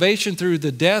of salvation through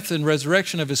the death and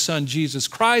resurrection of his son, Jesus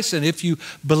Christ. And if you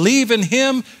believe in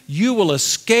him, you will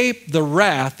escape the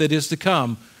wrath that is to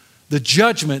come, the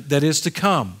judgment that is to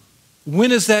come.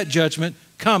 When is that judgment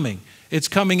coming? It's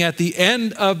coming at the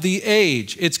end of the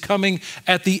age. It's coming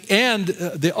at the end,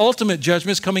 the ultimate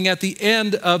judgment is coming at the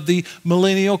end of the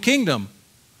millennial kingdom,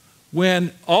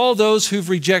 when all those who've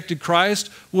rejected Christ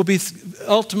will be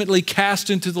ultimately cast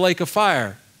into the lake of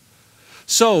fire.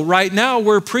 So right now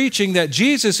we're preaching that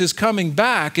Jesus is coming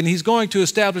back and he's going to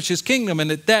establish his kingdom. And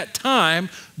at that time,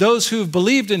 those who have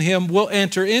believed in him will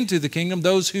enter into the kingdom.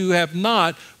 Those who have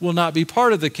not will not be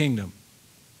part of the kingdom.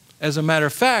 As a matter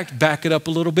of fact, back it up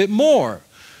a little bit more.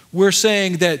 We're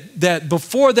saying that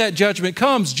before that judgment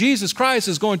comes, Jesus Christ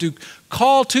is going to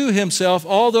call to himself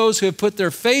all those who have put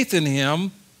their faith in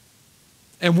him.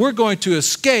 And we're going to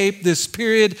escape this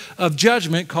period of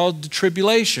judgment called the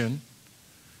tribulation.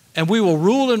 And we will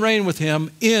rule and reign with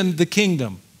him in the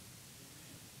kingdom.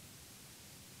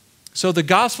 So the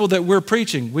gospel that we're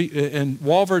preaching, and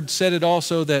Walford said it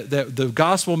also, that the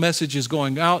gospel message is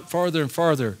going out farther and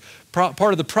farther. Part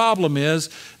of the problem is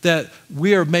that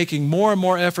we are making more and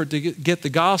more effort to get the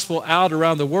gospel out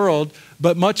around the world,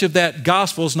 but much of that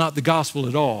gospel is not the gospel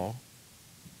at all.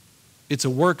 It's a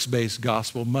works-based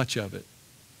gospel, much of it.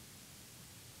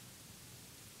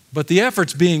 But the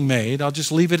effort's being made. I'll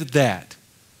just leave it at that.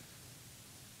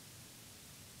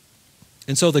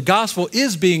 And so the gospel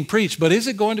is being preached, but is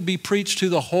it going to be preached to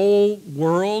the whole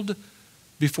world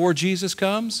before Jesus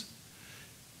comes?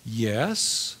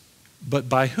 Yes, but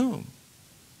by whom?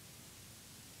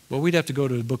 Well, we'd have to go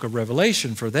to the book of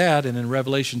Revelation for that, and in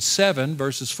Revelation 7,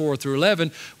 verses 4 through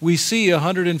 11, we see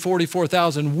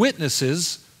 144,000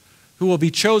 witnesses who will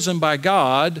be chosen by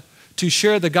God to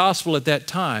share the gospel at that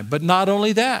time. But not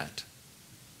only that.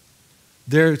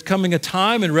 There's coming a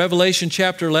time in Revelation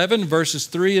chapter 11, verses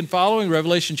 3 and following,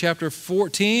 Revelation chapter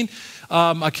 14,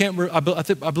 I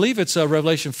believe it's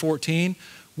Revelation 14,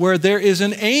 where there is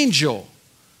an angel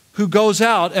who goes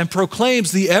out and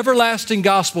proclaims the everlasting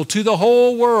gospel to the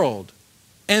whole world.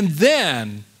 And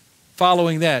then,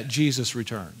 following that, Jesus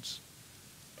returns.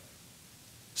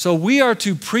 So we are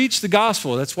to preach the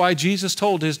gospel. That's why Jesus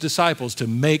told his disciples to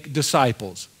make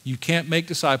disciples. You can't make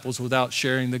disciples without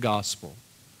sharing the gospel.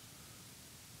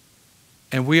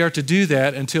 And we are to do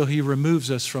that until he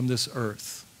removes us from this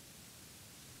earth.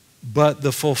 But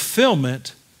the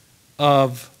fulfillment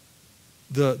of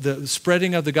the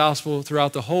spreading of the gospel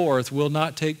throughout the whole earth will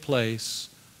not take place,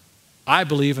 I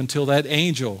believe, until that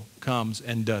angel comes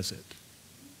and does it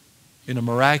in a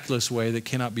miraculous way that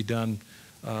cannot be done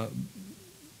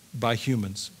by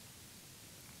humans.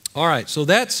 All right, so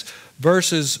that's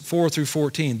verses 4 through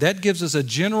 14. That gives us a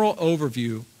general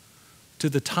overview to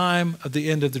the time of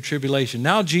the end of the tribulation.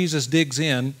 Now Jesus digs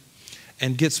in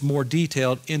and gets more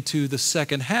detailed into the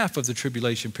second half of the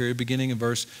tribulation period, beginning in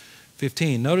verse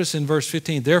 15. Notice in verse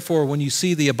 15, therefore, when you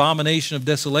see the abomination of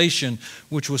desolation,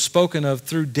 which was spoken of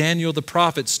through Daniel the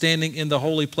prophet, standing in the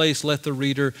holy place, let the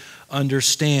reader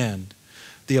understand.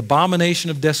 The abomination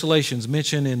of desolation is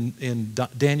mentioned in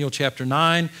Daniel chapter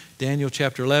 9, Daniel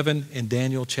chapter 11, and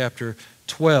Daniel chapter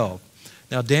 12.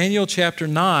 Now, Daniel chapter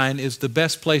 9 is the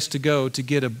best place to go to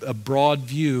get a broad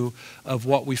view of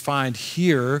what we find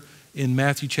here in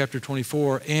Matthew chapter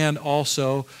 24 and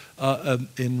also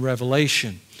in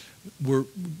Revelation. We're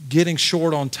getting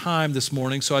short on time this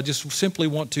morning, so I just simply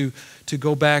want to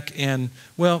go back and,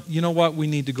 well, you know what? We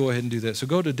need to go ahead and do that. So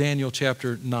go to Daniel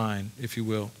chapter 9, if you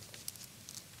will.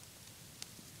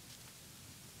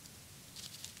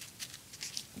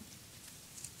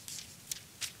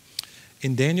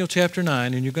 In Daniel chapter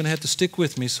 9, and you're going to have to stick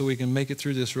with me so we can make it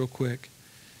through this real quick.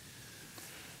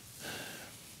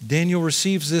 Daniel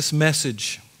receives this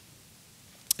message.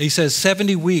 He says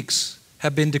 70 weeks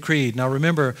have been decreed. Now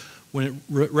remember, when it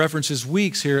references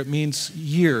weeks here, it means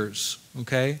years,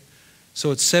 okay?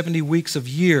 So it's 70 weeks of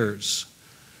years.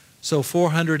 So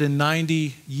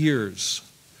 490 years.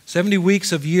 70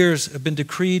 weeks of years have been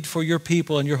decreed for your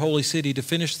people and your holy city to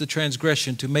finish the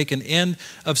transgression, to make an end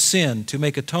of sin, to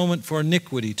make atonement for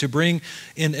iniquity, to bring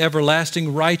in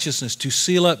everlasting righteousness, to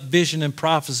seal up vision and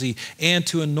prophecy, and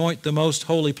to anoint the most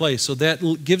holy place. So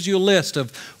that gives you a list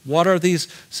of what are these,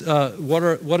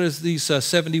 what is these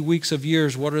 70 weeks of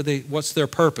years, what's their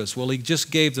purpose? Well, he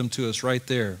just gave them to us right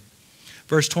there.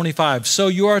 Verse 25, so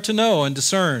you are to know and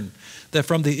discern that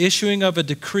from the issuing of a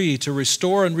decree to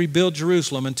restore and rebuild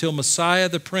Jerusalem until Messiah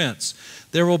the Prince,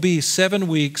 there will be 7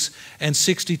 weeks and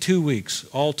 62 weeks.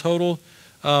 All total,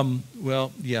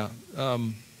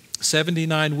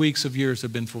 79 weeks of years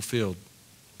have been fulfilled.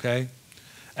 Okay?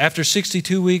 After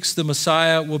 62 weeks, the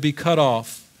Messiah will be cut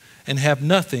off and have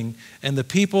nothing, and the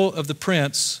people of the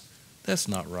Prince, that's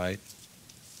not right.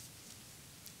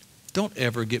 Don't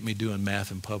ever get me doing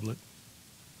math in public.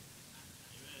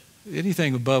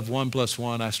 Anything above 1 +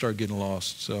 1, I start getting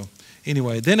lost. So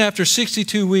anyway, then after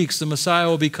 62 weeks, the Messiah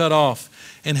will be cut off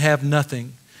and have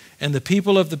nothing. And the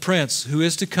people of the Prince who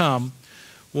is to come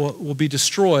will be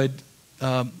destroyed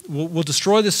will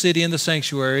destroy the city and the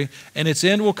sanctuary, and its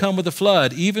end will come with a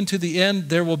flood. Even to the end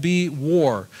there will be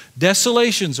war.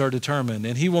 Desolations are determined,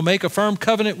 and he will make a firm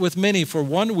covenant with many for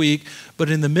 1 week, but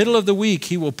in the middle of the week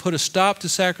he will put a stop to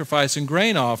sacrifice and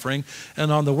grain offering,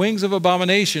 and on the wings of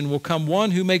abomination will come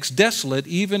one who makes desolate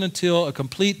even until a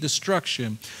complete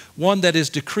destruction. One that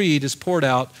is decreed is poured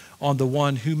out on the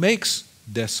one who makes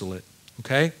desolate.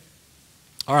 Okay?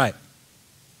 All right.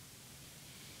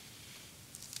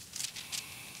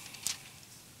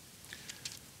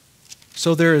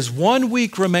 So there is 1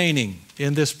 week remaining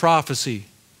in this prophecy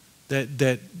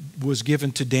that was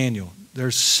given to Daniel.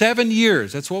 There's 7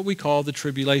 years. That's what we call the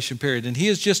tribulation period. And he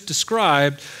has just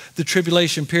described the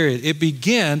tribulation period. It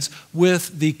begins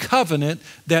with the covenant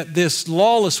that this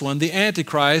lawless one, the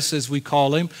Antichrist, as we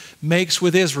call him, makes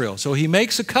with Israel. So he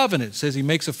makes a covenant. It says he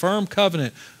makes a firm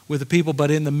covenant with the people. But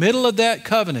in the middle of that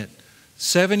covenant,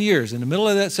 7 years. In the middle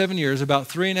of that 7 years, about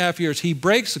 3.5 years, he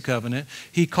breaks the covenant.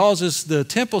 He causes the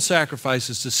temple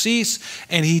sacrifices to cease,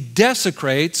 and he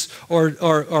desecrates or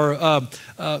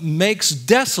makes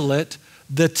desolate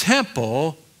the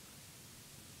temple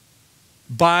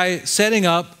by setting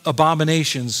up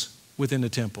abominations within the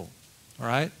temple. All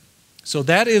right? So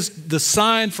that is the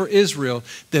sign for Israel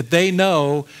that they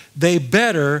know they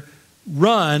better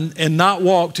run and not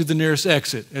walk to the nearest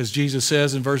exit, as Jesus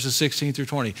says in verses 16 through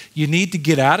 20. You need to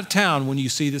get out of town when you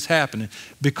see this happening,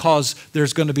 because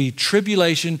there's going to be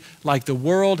tribulation like the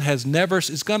world has never.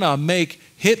 It's going to make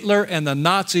Hitler and the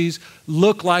Nazis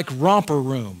look like romper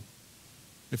room.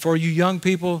 And for you young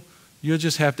people, you'll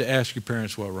just have to ask your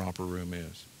parents what romper room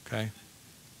is, okay?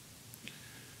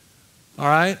 All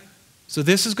right? So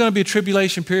this is going to be a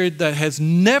tribulation period that has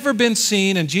never been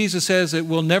seen, and Jesus says it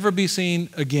will never be seen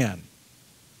again.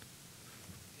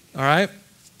 All right?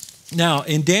 Now,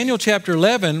 in Daniel chapter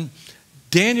 11,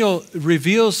 Daniel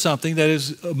reveals something that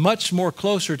is much more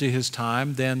closer to his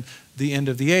time than the end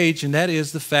of the age, and that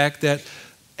is the fact that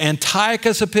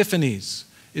Antiochus Epiphanes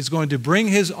is going to bring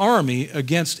his army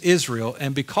against Israel,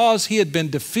 and because he had been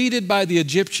defeated by the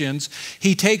Egyptians,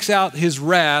 he takes out his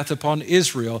wrath upon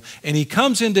Israel, and he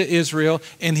comes into Israel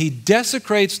and he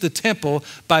desecrates the temple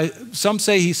by, some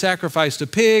say he sacrificed a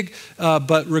pig,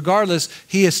 but regardless,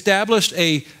 he established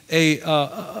an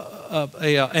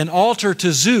altar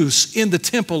to Zeus in the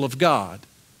temple of God,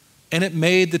 and it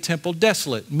made the temple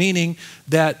desolate, meaning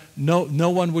that no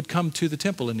one would come to the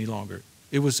temple any longer.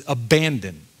 It was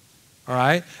abandoned. All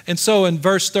right? And so in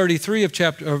verse 33 of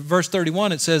verse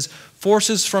 31, it says,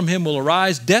 forces from him will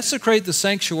arise, desecrate the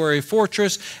sanctuary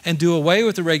fortress, and do away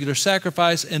with the regular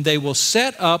sacrifice, and they will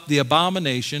set up the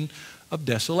abomination of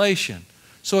desolation.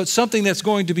 So it's something that's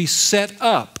going to be set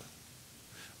up.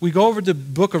 We go over to the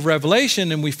book of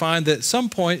Revelation, and we find that at some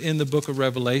point in the book of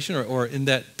Revelation, or in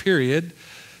that period,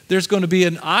 there's going to be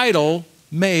an idol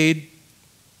made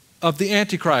of the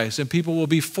Antichrist, and people will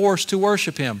be forced to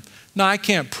worship him. Now, I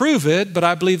can't prove it, but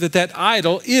I believe that that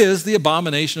idol is the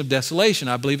abomination of desolation.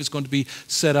 I believe it's going to be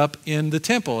set up in the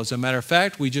temple. As a matter of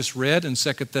fact, we just read in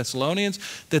 2 Thessalonians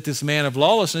that this man of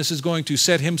lawlessness is going to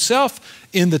set himself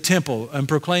in the temple and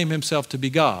proclaim himself to be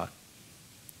God.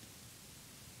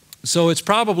 So it's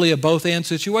probably a both-and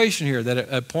situation here, that at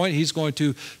a point he's going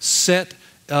to set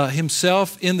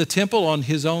himself in the temple on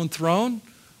his own throne,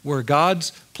 where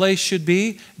God's place should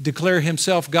be, declare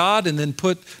himself God, and then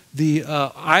put the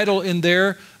idol in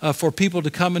there for people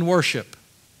to come and worship.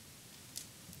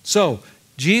 So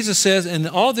Jesus says, and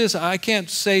all this, I can't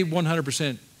say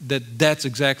 100% that that's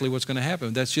exactly what's going to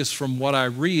happen. That's just from what I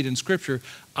read in Scripture.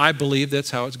 I believe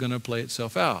that's how it's going to play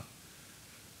itself out.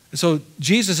 And so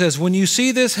Jesus says, when you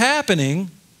see this happening,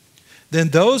 then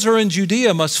those who are in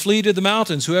Judea must flee to the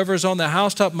mountains. Whoever is on the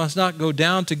housetop must not go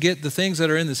down to get the things that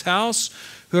are in this house.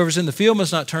 Whoever's in the field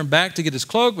must not turn back to get his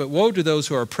cloak, but woe to those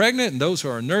who are pregnant and those who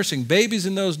are nursing babies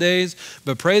in those days.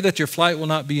 But pray that your flight will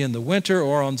not be in the winter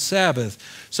or on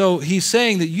Sabbath. So he's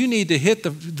saying that you need to hit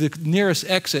the nearest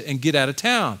exit and get out of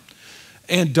town.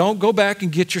 And don't go back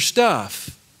and get your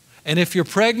stuff. And if you're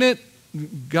pregnant,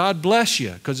 God bless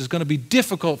you, because it's going to be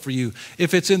difficult for you.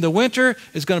 If it's in the winter,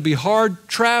 it's going to be hard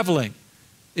traveling.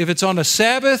 If it's on a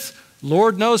Sabbath,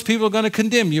 Lord knows people are going to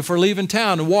condemn you for leaving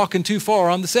town and walking too far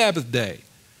on the Sabbath day.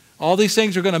 All these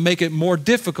things are going to make it more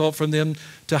difficult for them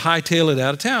to hightail it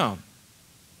out of town.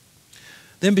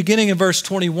 Then beginning in verse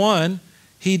 21,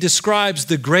 he describes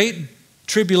the great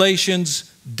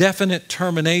tribulation's definite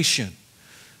termination.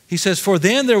 He says, for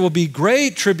then there will be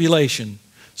great tribulation,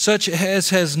 such as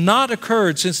has not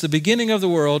occurred since the beginning of the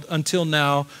world until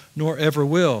now, nor ever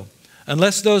will.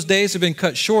 Unless those days have been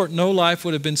cut short, no life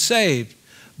would have been saved.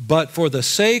 But for the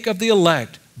sake of the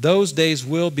elect, those days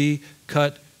will be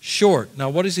cut short. Now,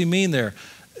 what does he mean there?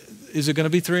 Is it going to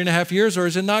be 3.5 years, or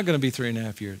is it not going to be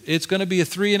 3.5 years? It's going to be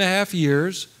 3.5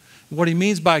 years. What he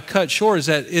means by cut short is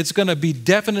that it's going to be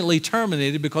definitely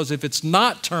terminated, because if it's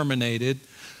not terminated,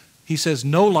 he says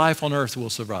no life on earth will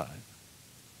survive.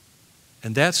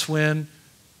 And that's when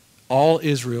all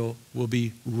Israel will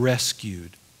be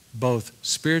rescued, both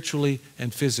spiritually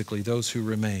and physically, those who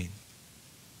remain.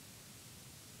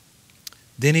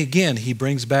 Then again, he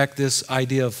brings back this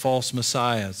idea of false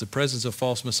messiahs, the presence of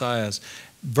false messiahs,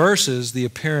 versus the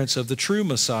appearance of the true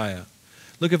Messiah.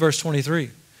 Look at verse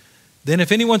 23. Then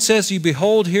if anyone says to you,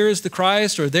 behold, here is the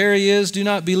Christ, or there he is, do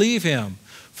not believe him.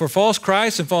 For false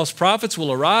Christs and false prophets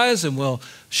will arise and will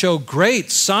show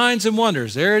great signs and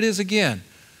wonders. There it is again.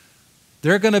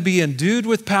 They're going to be endued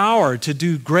with power to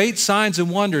do great signs and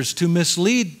wonders to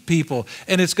mislead people.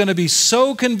 And it's going to be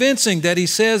so convincing that he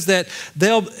says that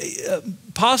they'll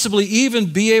possibly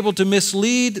even be able to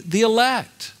mislead the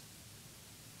elect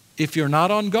if you're not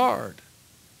on guard.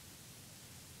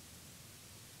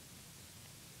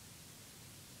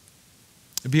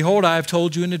 Behold, I have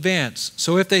told you in advance.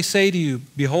 So if they say to you,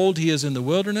 behold, he is in the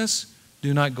wilderness,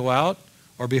 do not go out.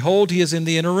 Or behold, he is in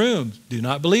the inner room, do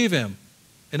not believe him.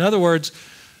 In other words,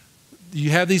 you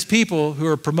have these people who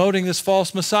are promoting this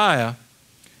false Messiah,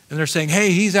 and they're saying,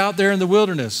 hey, he's out there in the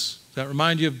wilderness. Does that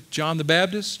remind you of John the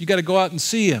Baptist? You got to go out and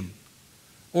see him.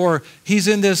 Or he's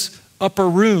in this upper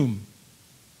room.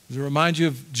 Does it remind you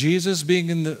of Jesus being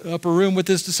in the upper room with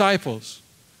his disciples?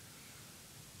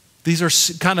 These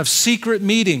are kind of secret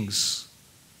meetings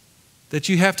that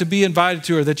you have to be invited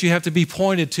to, or that you have to be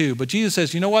pointed to. But Jesus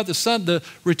says, you know what? The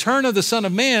return of the Son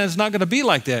of Man is not going to be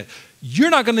like that. You're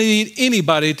not going to need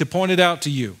anybody to point it out to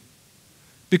you.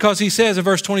 Because he says in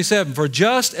verse 27, for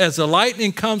just as the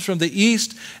lightning comes from the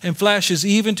east and flashes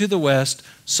even to the west,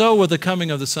 so will the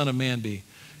coming of the Son of Man be.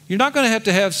 You're not going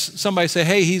to have somebody say,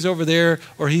 hey, he's over there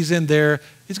or he's in there.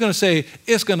 He's going to say,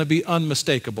 it's going to be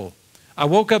unmistakable. I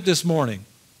woke up this morning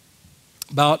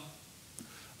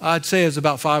I'd say it was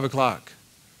about 5 o'clock.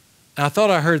 And I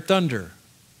thought I heard thunder.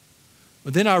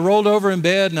 But then I rolled over in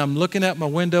bed and I'm looking at my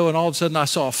window, and all of a sudden I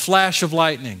saw a flash of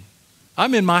lightning.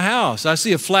 I'm in my house. I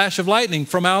see a flash of lightning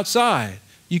from outside.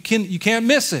 You can't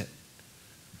miss it.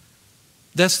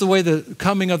 That's the way the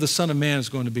coming of the Son of Man is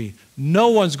going to be. No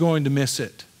one's going to miss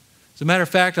it. As a matter of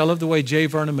fact, I love the way J.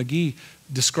 Vernon McGee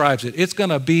describes it. It's going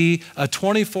to be a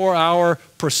 24-hour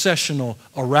processional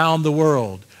around the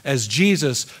world as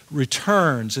Jesus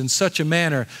returns in such a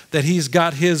manner that he's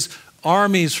got his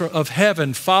armies of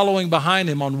heaven following behind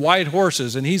him on white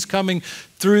horses, and he's coming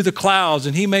through the clouds,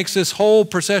 and he makes this whole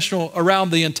processional around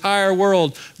the entire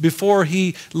world before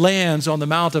he lands on the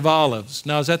Mount of Olives.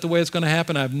 Now, is that the way it's going to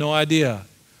happen? I have no idea.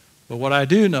 But what I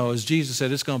do know is Jesus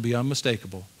said it's going to be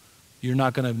unmistakable. You're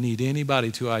not going to need anybody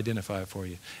to identify it for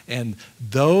you. And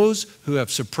those who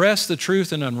have suppressed the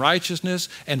truth in unrighteousness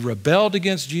and rebelled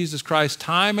against Jesus Christ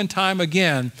time and time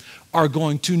again are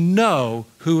going to know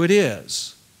who it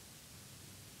is.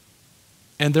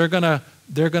 And they're going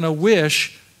to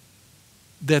wish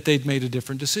that they'd made a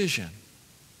different decision.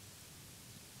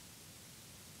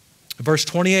 Verse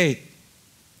 28,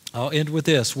 I'll end with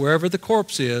this. Wherever the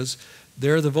corpse is,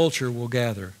 there the vulture will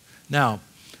gather. Now,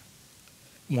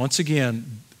 once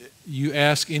again, you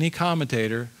ask any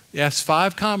commentator, you ask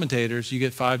 5 commentators, you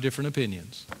get 5 different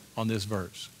opinions on this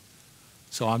verse.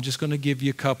 So I'm just going to give you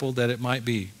a couple that it might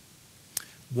be.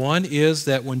 One is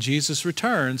that when Jesus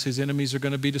returns, his enemies are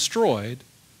going to be destroyed,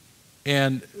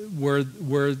 and where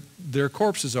their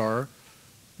corpses are,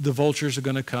 the vultures are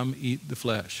going to come eat the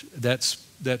flesh. That's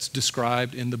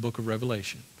described in the book of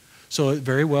Revelation. So it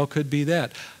very well could be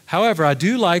that. However, I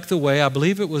do like the way, I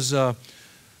believe it was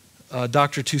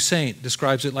Dr. Toussaint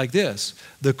describes it like this.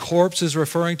 The corpse is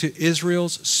referring to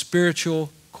Israel's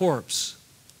spiritual corpse.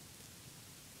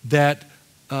 That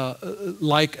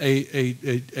like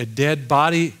a dead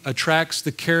body attracts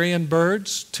the carrion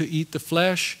birds to eat the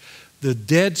flesh, the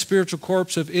dead spiritual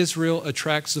corpse of Israel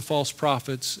attracts the false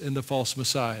prophets and the false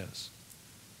messiahs.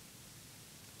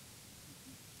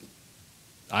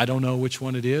 I don't know which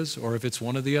one it is, or if it's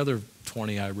one of the other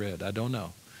 20 I read. I don't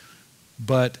know.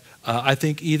 But I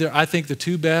think the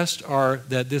 2 best are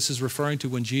that this is referring to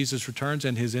when Jesus returns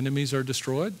and his enemies are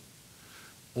destroyed,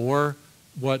 or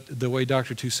the way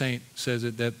Dr. Toussaint says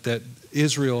it, that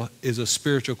Israel is a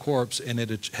spiritual corpse and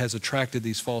it has attracted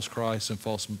these false Christs and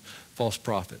false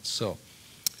prophets. So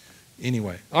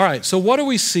anyway, all right, so what do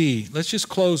we see? Let's just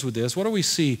close with this. What do we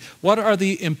see? What are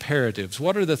the imperatives?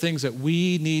 What are the things that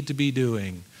we need to be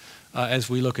doing as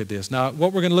we look at this? Now,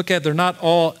 what we're going to look at, they're not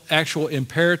all actual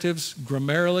imperatives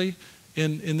grammatically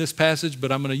in this passage,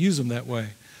 but I'm going to use them that way,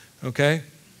 okay?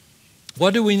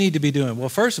 What do we need to be doing? Well,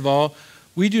 first of all,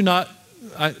 we do not,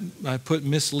 I put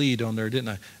mislead on there, didn't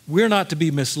I? We're not to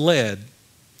be misled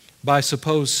by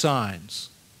supposed signs,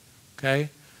 okay?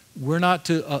 We're not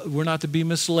to be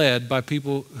misled by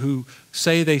people who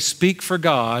say they speak for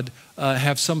God,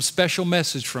 have some special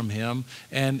message from Him,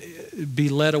 and be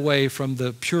led away from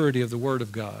the purity of the Word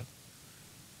of God.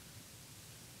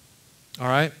 All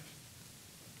right?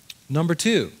 Number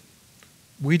two,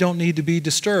 we don't need to be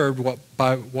disturbed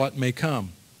by what may come.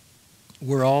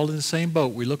 We're all in the same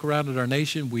boat. We look around at our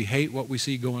nation, we hate what we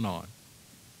see going on.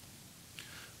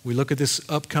 We look at this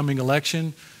upcoming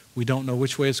election, we don't know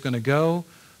which way it's going to go.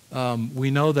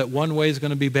 We know that one way is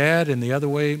going to be bad and the other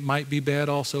way might be bad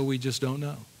also, we just don't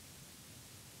know.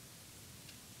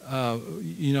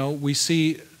 We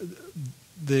see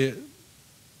the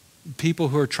people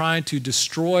who are trying to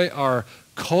destroy our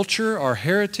culture, our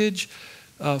heritage,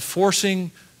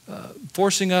 forcing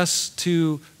us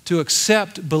to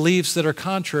accept beliefs that are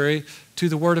contrary to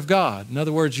the Word of God. In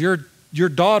other words, your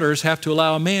daughters have to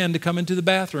allow a man to come into the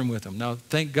bathroom with them. Now,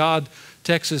 thank God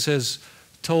Texas has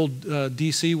told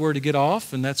D.C. where to get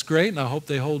off, and that's great, and I hope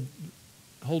they hold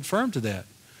firm to that.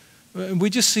 And we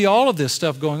just see all of this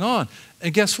stuff going on.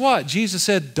 And guess what? Jesus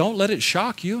said, don't let it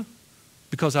shock you,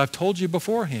 because I've told you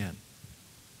beforehand.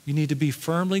 You need to be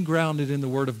firmly grounded in the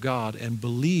Word of God and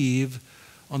believe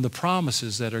on the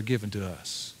promises that are given to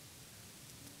us.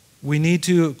 We need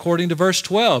to, according to verse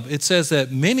 12, it says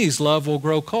that many's love will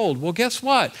grow cold. Well, guess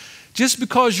what? Just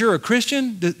because you're a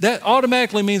Christian, that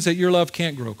automatically means that your love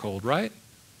can't grow cold, right?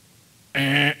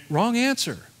 Wrong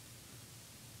answer.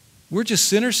 We're just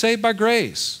sinners saved by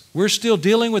grace. We're still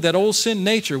dealing with that old sin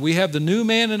nature. We have the new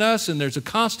man in us, and there's a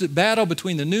constant battle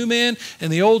between the new man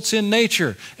and the old sin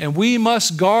nature. And we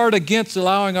must guard against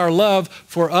allowing our love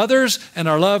for others and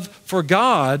our love for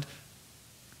God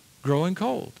growing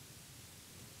cold.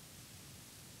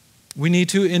 We need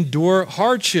to endure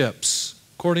hardships,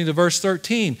 according to verse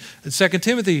 13. In 2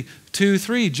 Timothy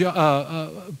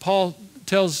 2:3, Paul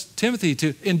tells Timothy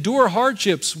to endure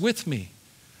hardships with me.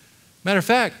 Matter of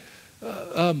fact,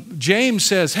 James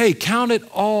says, hey, count it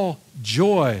all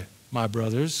joy, my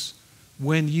brothers,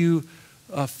 when you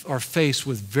are faced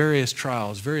with various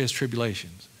trials, various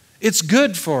tribulations. It's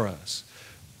good for us.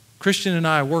 Christian and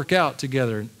I work out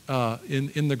together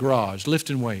in the garage,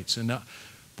 lifting weights. And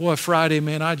boy, Friday,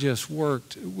 man,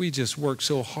 we just worked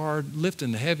so hard,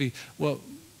 lifting the heavy. Well,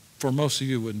 for most of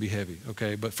you, it wouldn't be heavy,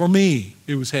 okay? But for me,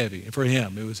 it was heavy. And for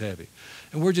him, it was heavy.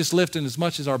 And we're just lifting as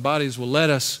much as our bodies will let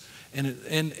us. And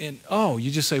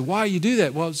you just say, why you do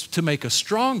that? Well, it's to make us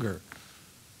stronger.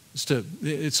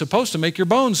 It's supposed to make your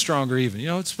bones stronger even. You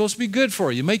know, it's supposed to be good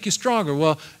for you, make you stronger.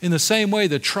 Well, in the same way,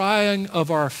 the trying of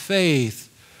our faith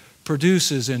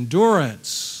produces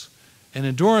endurance. And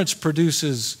endurance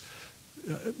produces,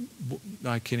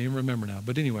 I can't even remember now.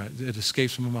 But anyway, it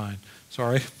escapes my mind.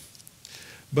 Sorry.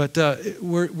 But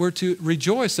we're to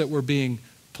rejoice that we're being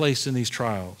placed in these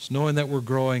trials, knowing that we're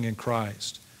growing in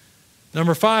Christ.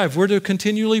 Number 5, we're to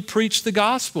continually preach the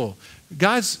gospel.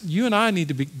 Guys, you and I need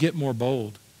to get more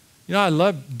bold. You know, I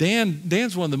love Dan.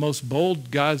 Dan's one of the most bold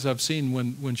guys I've seen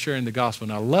when sharing the gospel,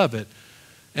 and I love it.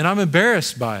 And I'm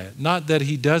embarrassed by it. Not that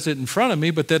he does it in front of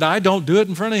me, but that I don't do it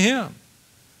in front of him.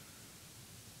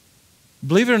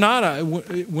 Believe it or not,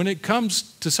 when it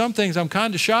comes to some things, I'm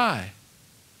kind of shy.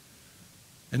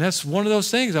 And that's one of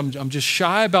those things. I'm just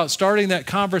shy about starting that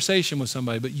conversation with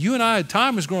somebody. But you and I,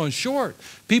 time is growing short.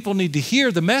 People need to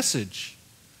hear the message.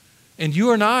 And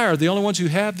you and I are the only ones who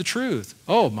have the truth.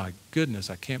 Oh my goodness,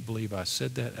 I can't believe I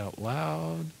said that out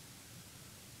loud.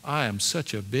 I am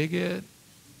such a bigot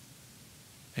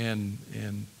and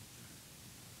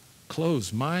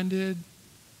closed-minded.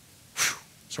 Whew,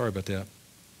 sorry about that.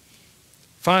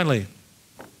 Finally,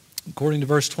 according to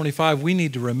verse 25, we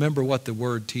need to remember what the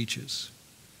Word teaches.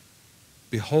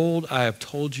 Behold, I have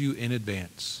told you in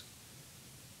advance.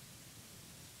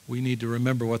 We need to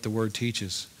remember what the Word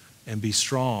teaches and be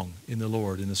strong in the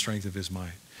Lord in the strength of His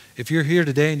might. If you're here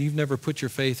today and you've never put your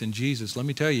faith in Jesus, let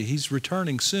me tell you, He's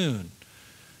returning soon.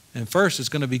 And first, it's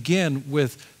going to begin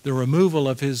with the removal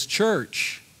of His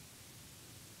church.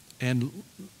 And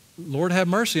Lord have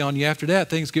mercy on you after that,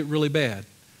 things get really bad.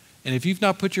 And if you've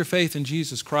not put your faith in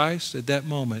Jesus Christ at that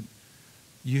moment,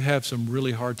 you have some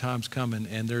really hard times coming,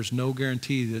 and there's no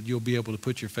guarantee that you'll be able to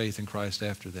put your faith in Christ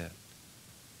after that.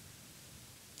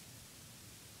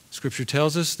 Scripture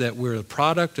tells us that we're a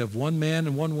product of one man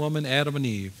and one woman, Adam and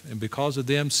Eve. And because of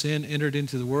them, sin entered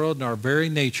into the world, and our very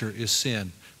nature is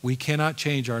sin. We cannot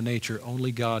change our nature.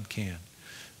 Only God can.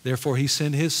 Therefore, he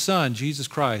sent his Son, Jesus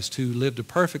Christ, who lived a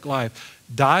perfect life,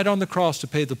 died on the cross to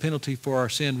pay the penalty for our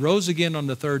sin, rose again on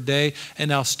the third day, and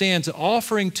now stands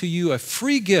offering to you a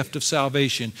free gift of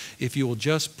salvation if you will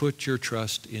just put your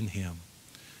trust in him.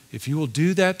 If you will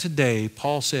do that today,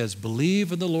 Paul says,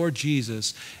 believe in the Lord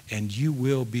Jesus and you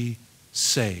will be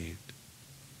saved.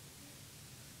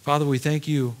 Father, we thank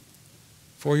you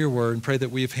for your word and pray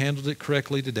that we have handled it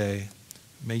correctly today.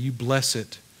 May you bless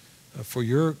it for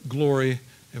your glory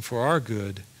and for our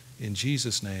good. In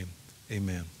Jesus' name,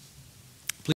 amen.